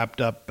they've wrapped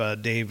up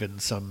Dave in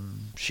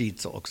some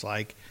sheets, it looks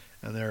like,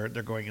 and they're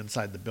going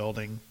inside the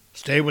building.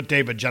 "Stay with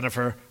David,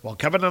 Jennifer, while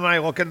Kevin and I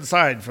look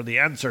inside for the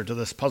answer to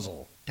this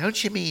puzzle."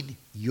 Don't you mean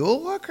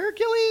you'll look,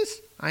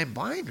 Hercules? I'm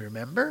blind,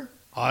 remember?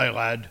 Aye,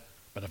 lad.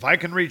 But if I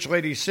can reach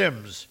Lady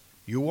Sims,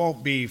 you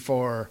won't be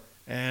for...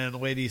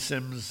 And Lady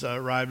Sims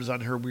arrives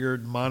on her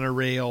weird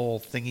monorail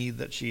thingy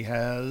that she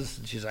has.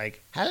 And she's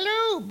like,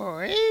 "Hello,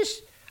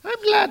 boys.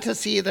 I'm glad to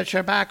see that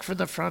you're back from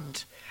the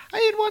front. I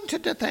had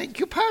wanted to thank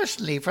you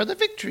personally for the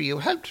victory you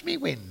helped me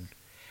win.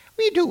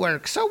 We do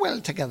work so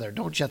well together,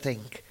 don't you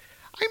think?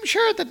 I'm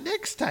sure that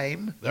next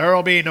time..."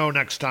 "There'll be no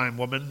next time,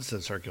 woman,"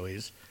 says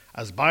Hercules.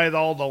 "As by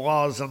all the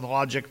laws and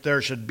logic,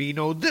 there should be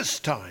no this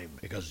time,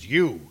 because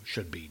you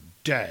should be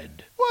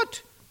dead."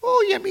 "What?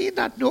 Oh, you mean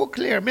that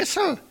nuclear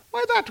missile?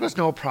 Why, that was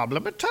no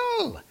problem at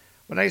all.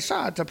 When I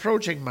saw it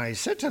approaching my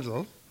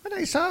citadel,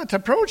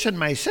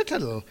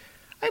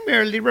 I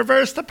merely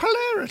reversed the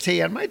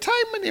polarity on my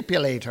time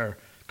manipulator,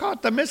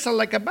 caught the missile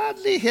like a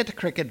badly hit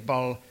cricket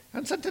ball,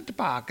 and sent it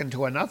back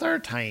into another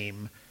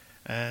time."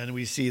 And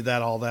we see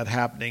all that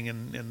happening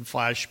in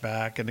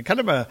flashback, and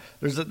kind of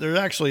there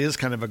actually is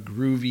kind of a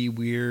groovy,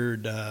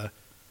 weird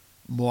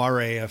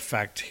moire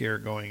effect here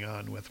going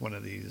on with one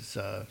of these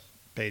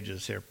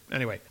pages here.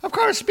 Anyway, "Of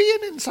course,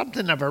 being in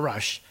something of a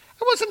rush,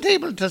 I wasn't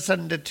able to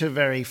send it to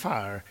very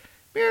far,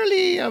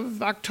 merely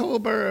of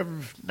October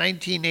of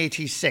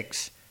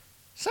 1986,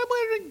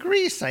 somewhere in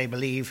Greece, I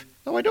believe,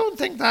 though I don't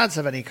think that's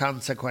of any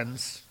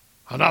consequence."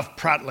 "Enough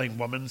prattling,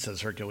 woman,"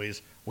 says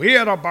Hercules. "We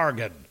had a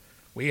bargain.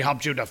 We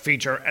helped you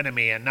defeat your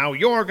enemy, and now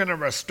you're going to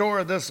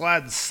restore this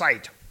lad's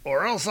sight,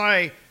 or else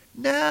I..."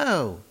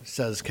 "No,"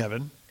 says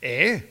Kevin.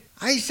 "Eh?"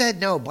 "I said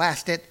no,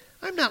 blast it.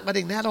 I'm not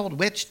letting that old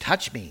witch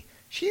touch me.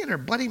 She and her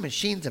bloody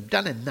machines have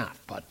done enough."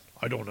 "But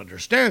I don't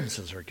understand,"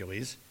 says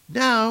Hercules.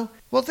 "No?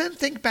 Well, then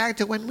think back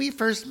to when we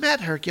first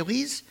met,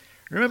 Hercules.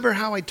 Remember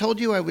how I told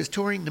you I was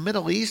touring the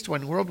Middle East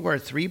when World War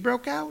III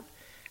broke out?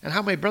 And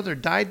how my brother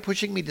died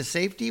pushing me to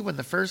safety when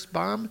the first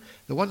bomb,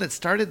 the one that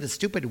started the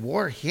stupid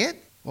war,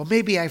 hit? Well,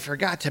 maybe I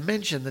forgot to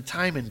mention the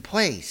time and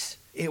place.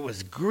 It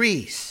was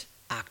Greece,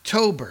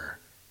 October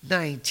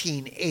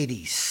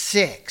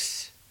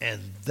 1986.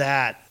 And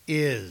that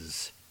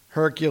is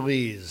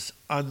Hercules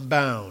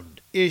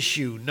Unbound,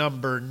 issue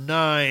number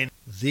 9,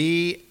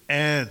 the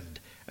end.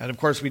 And of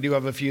course, we do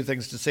have a few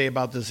things to say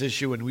about this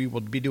issue, and we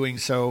will be doing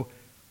so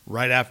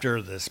right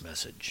after this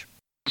message.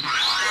 So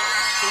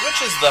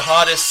which is the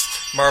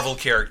hottest Marvel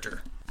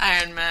character?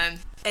 Iron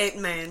Man.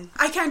 Ant-Man.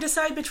 I can't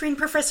decide between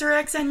Professor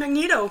X and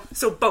Magneto,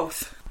 so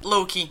both.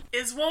 Loki.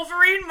 Is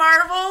Wolverine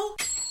Marvel?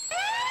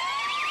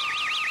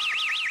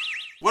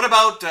 What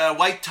about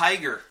White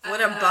Tiger?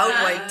 What about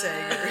White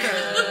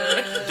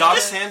Tiger? Doc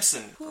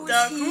Samson.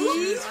 Doc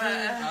who?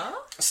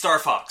 Star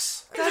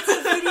Fox. That's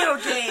a video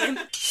game.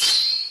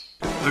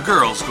 The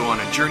girls go on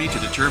a journey to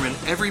determine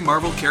every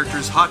Marvel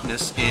character's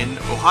hotness in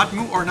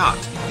Ohatmu or Not,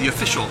 the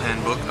official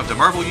handbook of the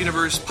Marvel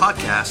Universe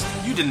podcast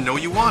you didn't know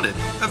you wanted.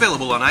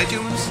 Available on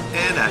iTunes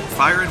and at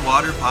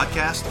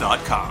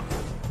fireandwaterpodcast.com.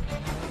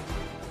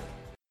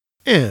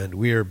 And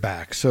we're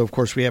back. So, of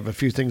course, we have a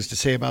few things to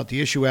say about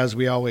the issue, as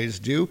we always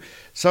do.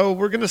 So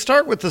we're going to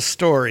start with the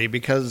story,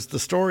 because the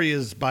story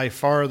is by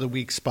far the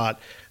weak spot.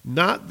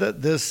 Not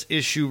that this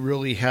issue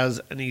really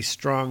has any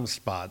strong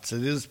spots.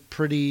 It is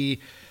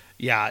pretty...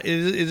 Yeah, it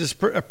is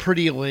a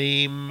pretty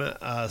lame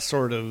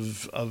sort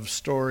of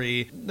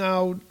story.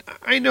 Now,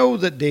 I know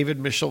that David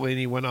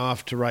Michelinie went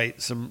off to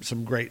write some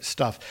great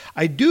stuff.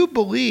 I do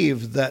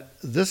believe that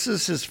this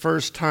is his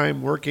first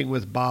time working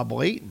with Bob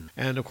Layton.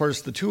 And, of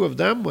course, the two of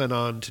them went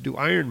on to do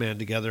Iron Man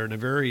together in a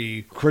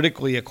very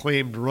critically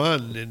acclaimed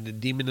run,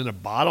 and Demon in a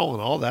Bottle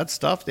and all that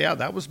stuff. Yeah,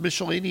 that was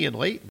Michelinie and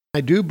Layton.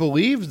 I do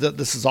believe that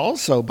this is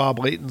also Bob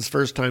Layton's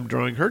first time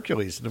drawing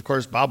Hercules. And, of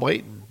course, Bob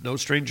Layton, no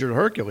stranger to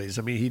Hercules.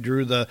 I mean, he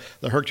drew the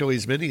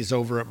Hercules minis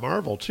over at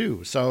Marvel,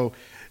 too. So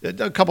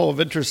a couple of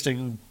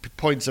interesting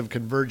points of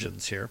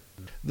convergence here.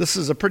 This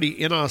is a pretty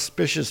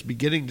inauspicious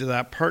beginning to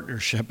that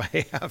partnership,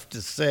 I have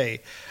to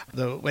say.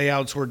 The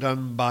layouts were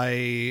done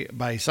by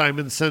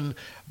Simonson,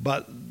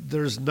 but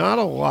there's not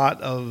a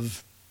lot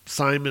of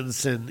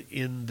Simonson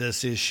in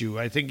this issue.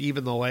 I think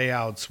even the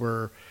layouts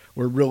were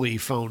really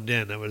phoned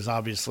in. It was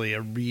obviously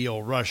a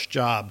real rush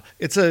job.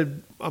 It's a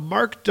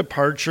marked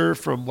departure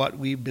from what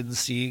we've been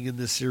seeing in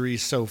this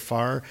series so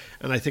far,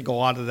 and I think a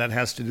lot of that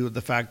has to do with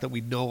the fact that we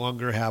no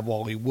longer have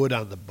Wally Wood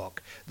on the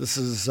book. This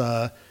is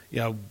the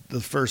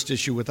first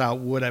issue without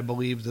Wood. I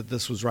believe that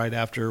this was right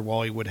after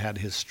Wally Wood had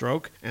his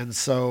stroke, and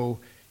so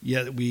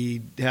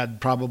we had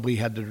probably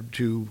had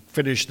to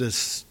finish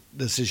this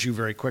issue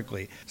very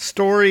quickly.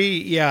 Story,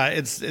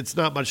 it's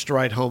not much to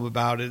write home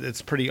about it.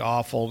 It's pretty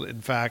awful,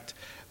 in fact.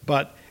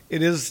 But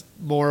it is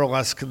more or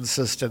less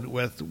consistent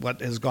with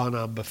what has gone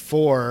on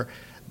before.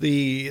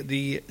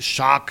 The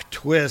shock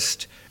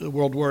twist,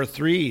 World War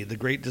III, the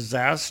Great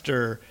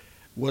Disaster,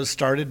 was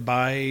started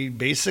by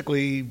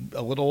basically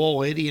a little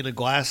old lady in a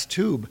glass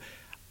tube.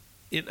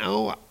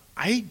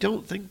 I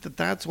don't think that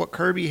that's what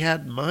Kirby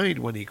had in mind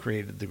when he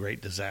created the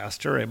Great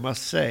Disaster, I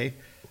must say.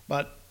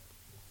 But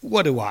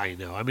what do I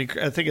know? I mean,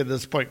 I think at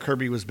this point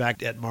Kirby was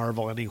back at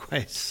Marvel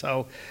anyway,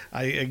 so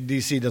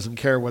DC doesn't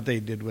care what they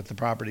did with the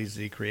properties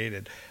that he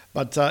created.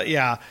 But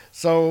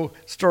so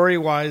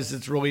story-wise,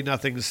 it's really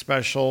nothing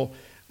special,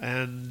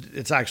 and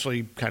it's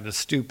actually kind of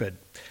stupid.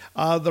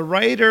 The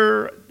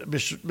writer,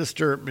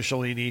 Mr.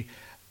 Michelinie,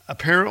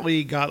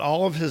 apparently got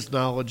all of his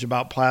knowledge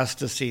about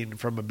plasticine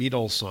from a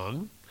Beatles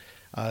song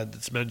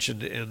that's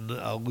mentioned in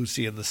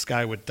Lucy in the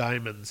Sky with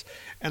Diamonds,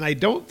 and I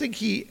don't think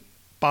he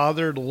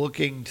bothered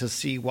looking to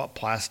see what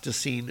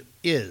plasticine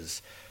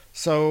is.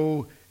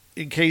 So,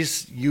 in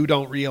case you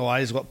don't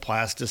realize what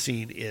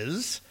plasticine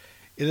is,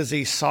 it is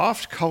a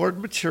soft colored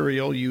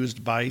material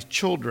used by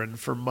children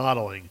for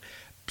modeling.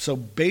 So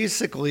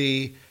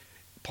basically,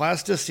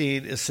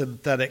 plasticine is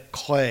synthetic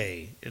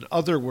clay. In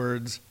other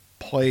words,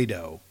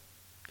 Play-doh.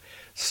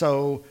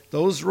 So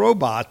those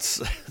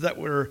robots that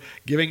were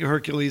giving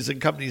Hercules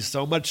and company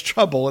so much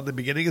trouble in the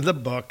beginning of the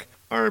book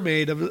are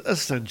made of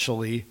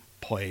essentially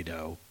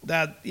Play-doh.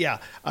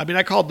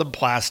 I called them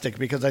plastic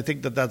because I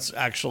think that that's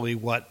actually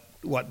what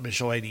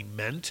Michelinie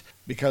meant,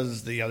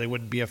 because they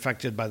wouldn't be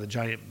affected by the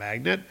giant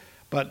magnet.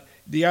 But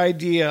the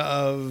idea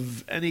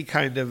of any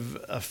kind of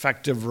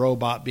effective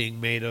robot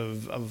being made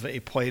of a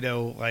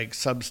Play-doh-like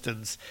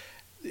substance,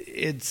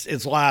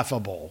 it's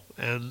laughable,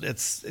 and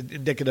it's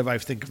indicative, I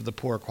think, of the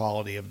poor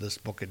quality of this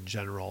book in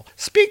general.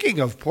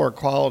 Speaking of poor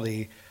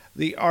quality,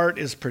 the art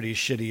is pretty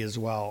shitty as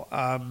well.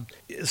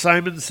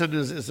 Simonson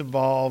is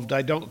involved.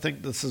 I don't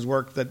think this is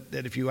work that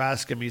if you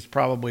ask him, he's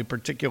probably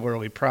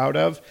particularly proud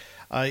of.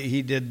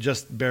 He did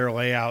just bare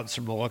layouts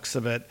from the looks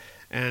of it,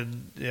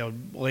 and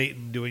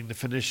Layton doing the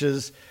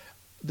finishes.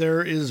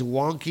 There is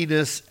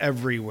wonkiness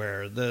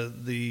everywhere.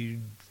 The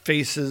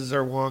faces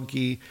are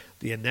wonky.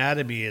 The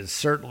anatomy is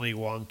certainly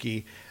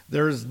wonky.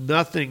 There's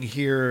nothing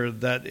here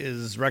that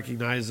is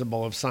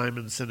recognizable of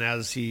Simonson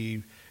as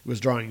he was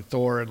drawing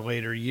Thor in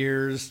later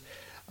years.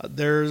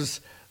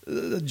 There's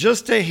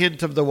just a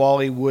hint of the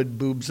Wally Wood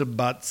boobs and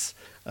butts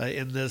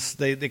in this.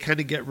 They kind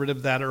of get rid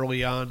of that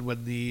early on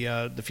when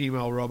the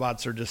female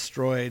robots are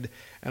destroyed,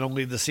 and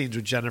only the scenes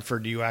with Jennifer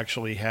do you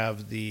actually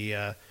have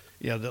the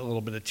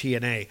little bit of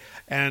TNA.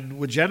 And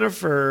with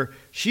Jennifer,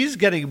 she's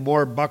getting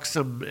more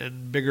buxom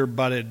and bigger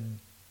butted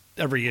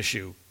every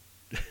issue.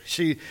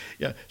 she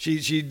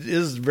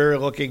is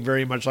looking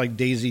very much like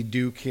Daisy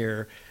Duke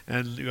here,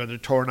 and the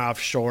torn off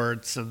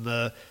shorts and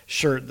the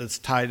shirt that's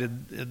tied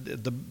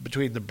in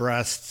between the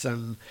breasts,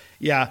 and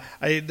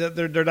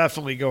they're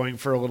definitely going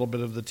for a little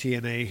bit of the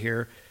TNA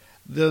here.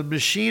 The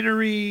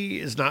machinery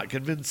is not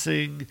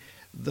convincing.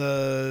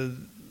 The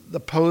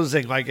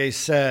posing, like I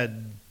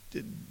said,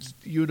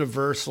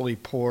 universally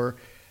poor.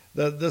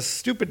 The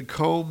stupid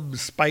comb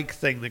spike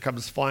thing that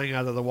comes flying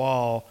out of the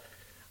wall,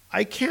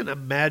 I can't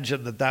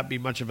imagine that'd be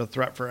much of a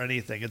threat for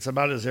anything. It's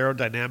about as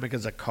aerodynamic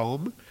as a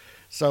comb.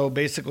 So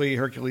basically,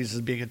 Hercules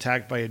is being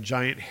attacked by a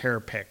giant hair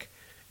pick,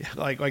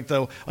 like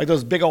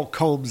those big old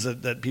combs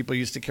that people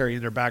used to carry in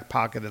their back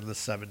pocket in the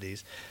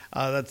 70s.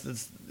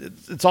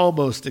 It's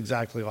almost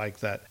exactly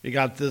like that. You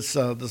got this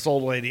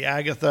old lady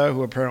Agatha,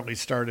 who apparently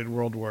started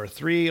World War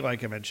III,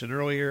 like I mentioned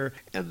earlier,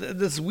 and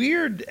this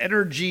weird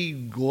energy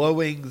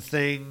glowing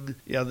thing.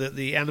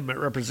 The animate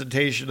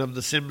representation of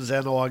the Sims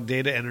analog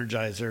data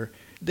energizer.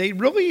 They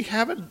really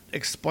haven't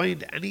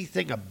explained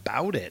anything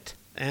about it.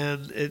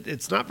 And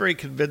it's not very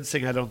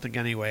convincing, I don't think,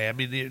 anyway. I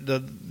mean,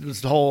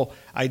 this whole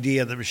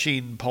idea of the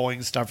machine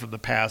pulling stuff from the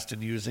past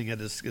and using it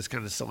is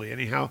kind of silly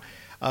anyhow.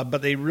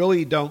 But they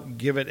really don't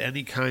give it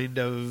any kind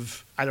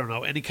of,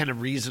 any kind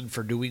of reason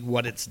for doing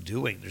what it's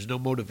doing. There's no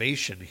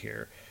motivation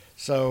here.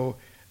 So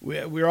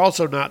we're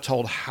also not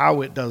told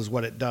how it does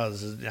what it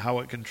does, how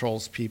it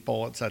controls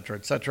people, et cetera,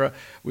 et cetera.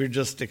 We're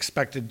just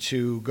expected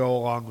to go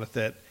along with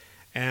it.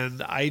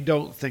 And I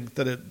don't think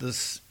that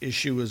this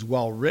issue is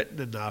well written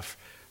enough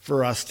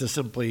for us to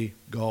simply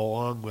go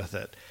along with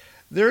it.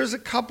 There's a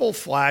couple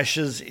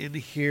flashes in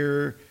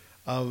here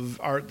of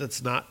art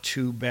that's not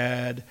too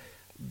bad.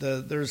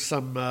 There's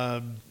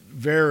some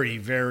very,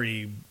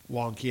 very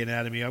wonky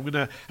anatomy.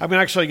 I'm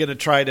actually gonna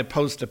try to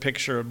post a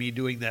picture of me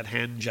doing that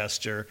hand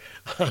gesture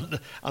on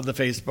the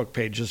Facebook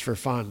page just for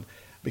fun,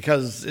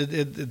 because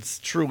it's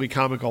truly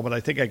comical. But I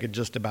think I could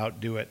just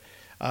about do it.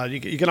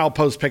 You can all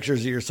post pictures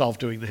of yourself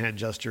doing the hand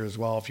gesture as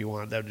well if you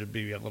want. That would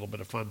be a little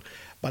bit of fun.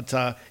 But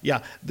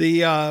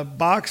the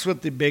box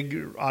with the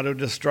big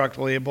auto-destruct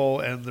label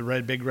and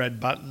the big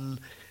red button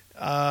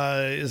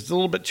is a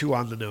little bit too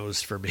on the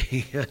nose for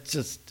me.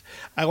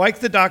 I like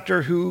the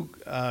Doctor Who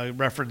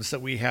reference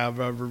that we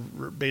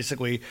have,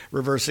 basically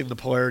reversing the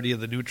polarity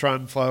of the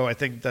neutron flow. I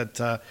think that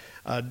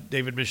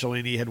David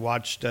Michelini had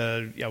watched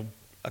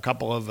a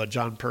couple of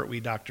John Pertwee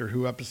Doctor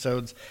Who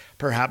episodes,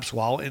 perhaps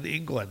while in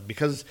England,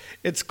 because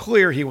it's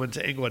clear he went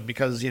to England,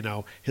 because,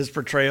 his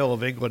portrayal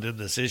of England in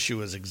this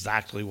issue is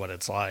exactly what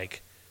it's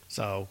like.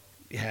 So,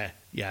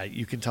 yeah,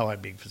 you can tell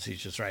I'm being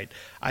facetious, right?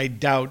 I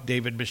doubt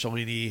David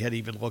Michelini had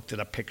even looked at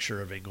a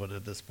picture of England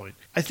at this point.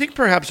 I think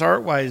perhaps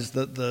art-wise,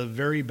 the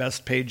very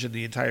best page in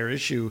the entire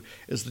issue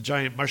is the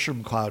giant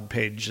mushroom cloud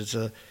page. It's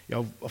a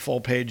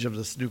full page of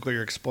this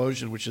nuclear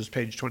explosion, which is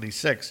page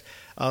 26.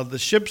 The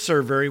ships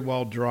are very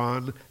well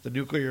drawn. The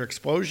nuclear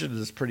explosion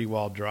is pretty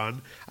well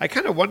drawn. I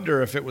kind of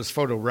wonder if it was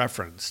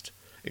photo-referenced,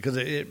 because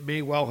it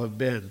may well have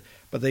been.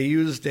 But they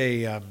used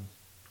a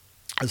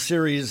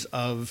series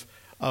of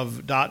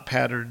dot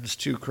patterns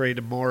to create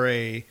a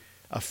moire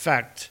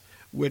effect,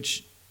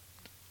 which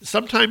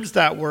sometimes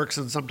that works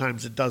and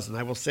sometimes it doesn't.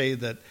 I will say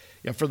that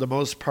for the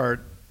most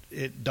part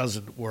it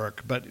doesn't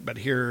work, but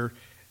here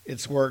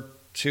it's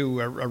worked to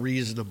a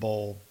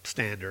reasonable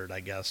standard, I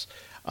guess.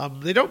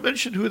 They don't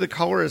mention who the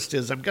colorist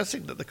is. I'm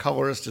guessing that the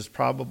colorist is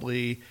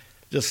probably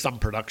just some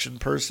production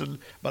person,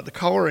 but the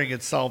coloring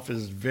itself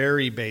is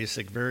very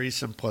basic, very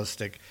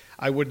simplistic.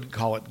 I wouldn't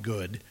call it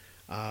good,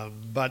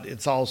 but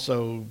it's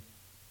also...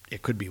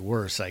 it could be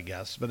worse, I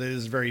guess, but it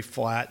is very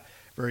flat,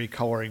 very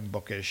coloring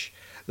bookish.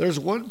 There's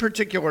one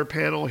particular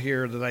panel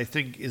here that I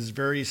think is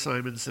very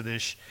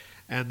Simonson-ish,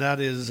 and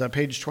that is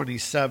page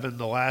 27,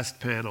 the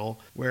last panel,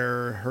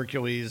 where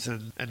Hercules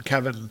and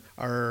Kevin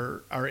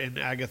are in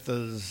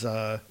Agatha's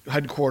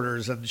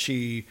headquarters, and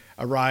she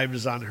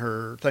arrives on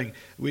her thing.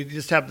 We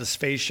just have this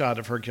face shot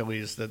of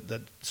Hercules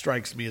that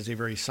strikes me as a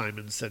very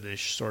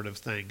Simonson-ish sort of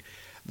thing.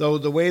 Though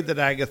the way that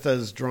Agatha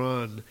is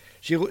drawn,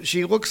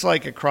 she looks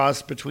like a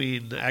cross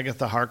between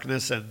Agatha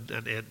Harkness and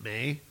Aunt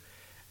May.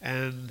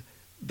 And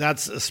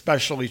that's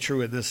especially true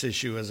in this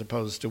issue as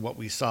opposed to what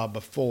we saw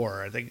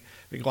before. I think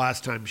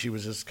last time she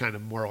was just kind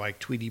of more like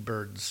Tweety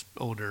Bird's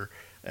owner,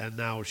 and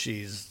now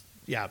she's,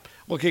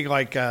 looking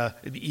like an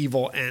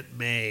evil Aunt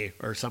May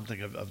or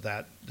something of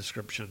that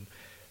description.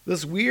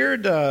 This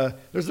weird,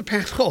 there's a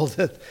panel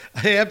that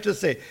I have to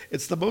say,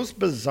 it's the most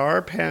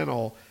bizarre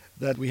panel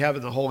that we have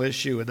in the whole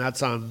issue, and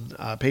that's on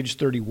page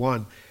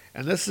 31.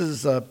 And this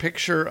is a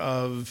picture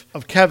of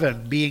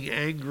Kevin being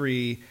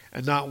angry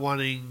and not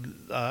wanting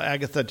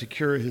Agatha to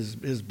cure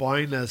his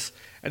blindness.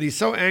 And he's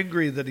so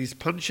angry that he's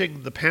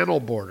punching the panel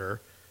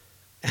border,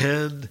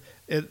 and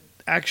it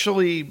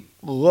actually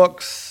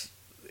looks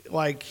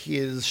like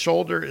his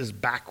shoulder is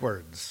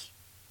backwards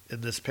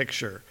in this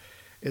picture.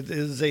 It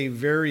is a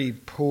very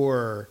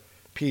poor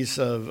piece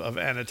of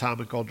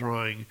anatomical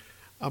drawing.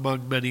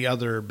 among many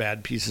other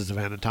bad pieces of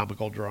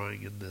anatomical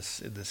drawing in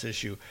this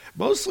issue,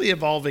 mostly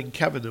involving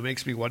Kevin, who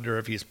makes me wonder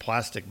if he's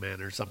Plastic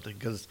Man or something,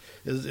 because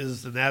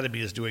his anatomy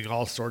is doing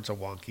all sorts of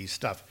wonky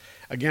stuff.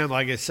 Again,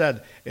 like I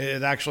said,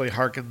 it actually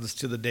harkens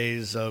to the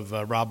days of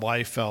Rob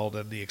Liefeld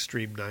and the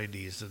Extreme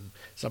 90s and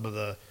some of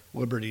the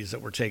liberties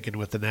that were taken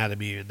with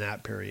anatomy in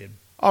that period.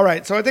 All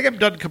right, so I think I'm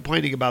done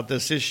complaining about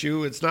this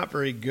issue. It's not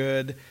very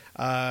good,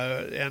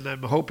 and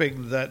I'm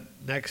hoping that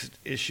next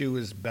issue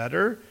is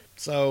better.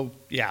 So,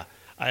 yeah.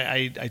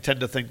 I tend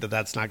to think that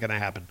that's not going to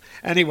happen.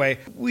 Anyway,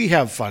 we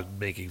have fun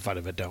making fun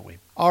of it, don't we?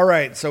 All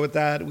right, so with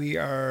that, we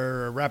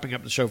are wrapping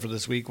up the show for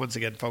this week. Once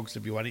again, folks,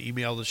 if you want to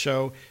email the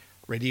show,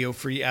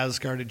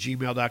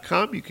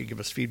 radiofreeasgard@gmail.com. You can give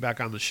us feedback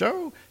on the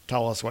show.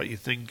 Tell us what you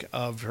think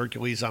of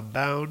Hercules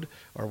Unbound,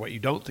 or what you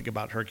don't think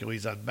about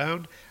Hercules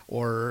Unbound,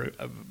 or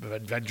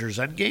Avengers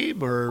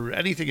Endgame, or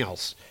anything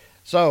else.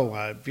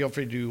 So feel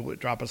free to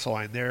drop us a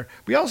line there.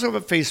 We also have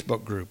a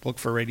Facebook group. Look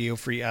for Radio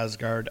Free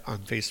Asgard on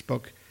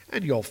Facebook,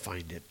 and you'll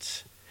find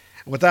it.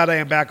 And with that, I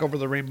am back over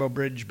the Rainbow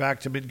Bridge, back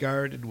to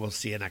Midgard, and we'll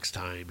see you next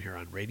time here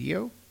on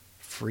Radio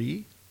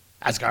Free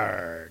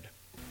Asgard.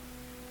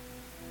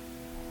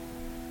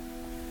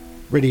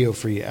 Radio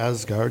Free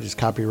Asgard is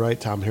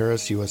copyright Tom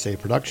Harris USA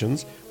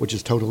Productions, which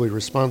is totally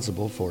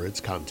responsible for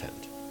its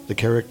content. The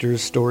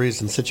characters,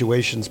 stories, and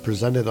situations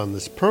presented on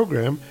this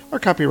program are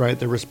copyright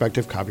their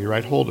respective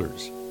copyright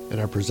holders and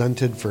are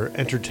presented for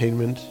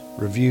entertainment,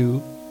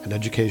 review, and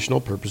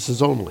educational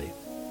purposes only.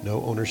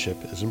 No ownership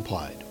is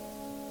implied.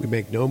 We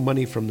make no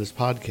money from this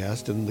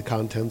podcast, and the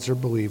contents are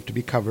believed to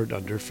be covered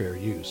under fair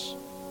use.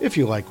 If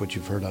you like what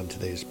you've heard on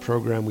today's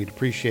program, we'd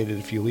appreciate it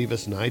if you leave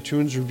us an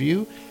iTunes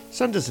review,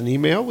 send us an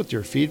email with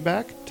your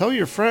feedback, tell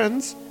your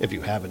friends, if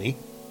you have any,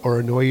 or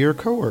annoy your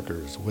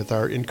coworkers with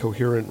our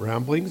incoherent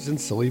ramblings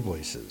and silly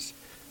voices.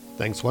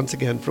 Thanks once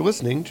again for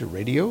listening to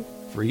Radio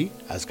Free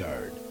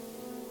Asgard.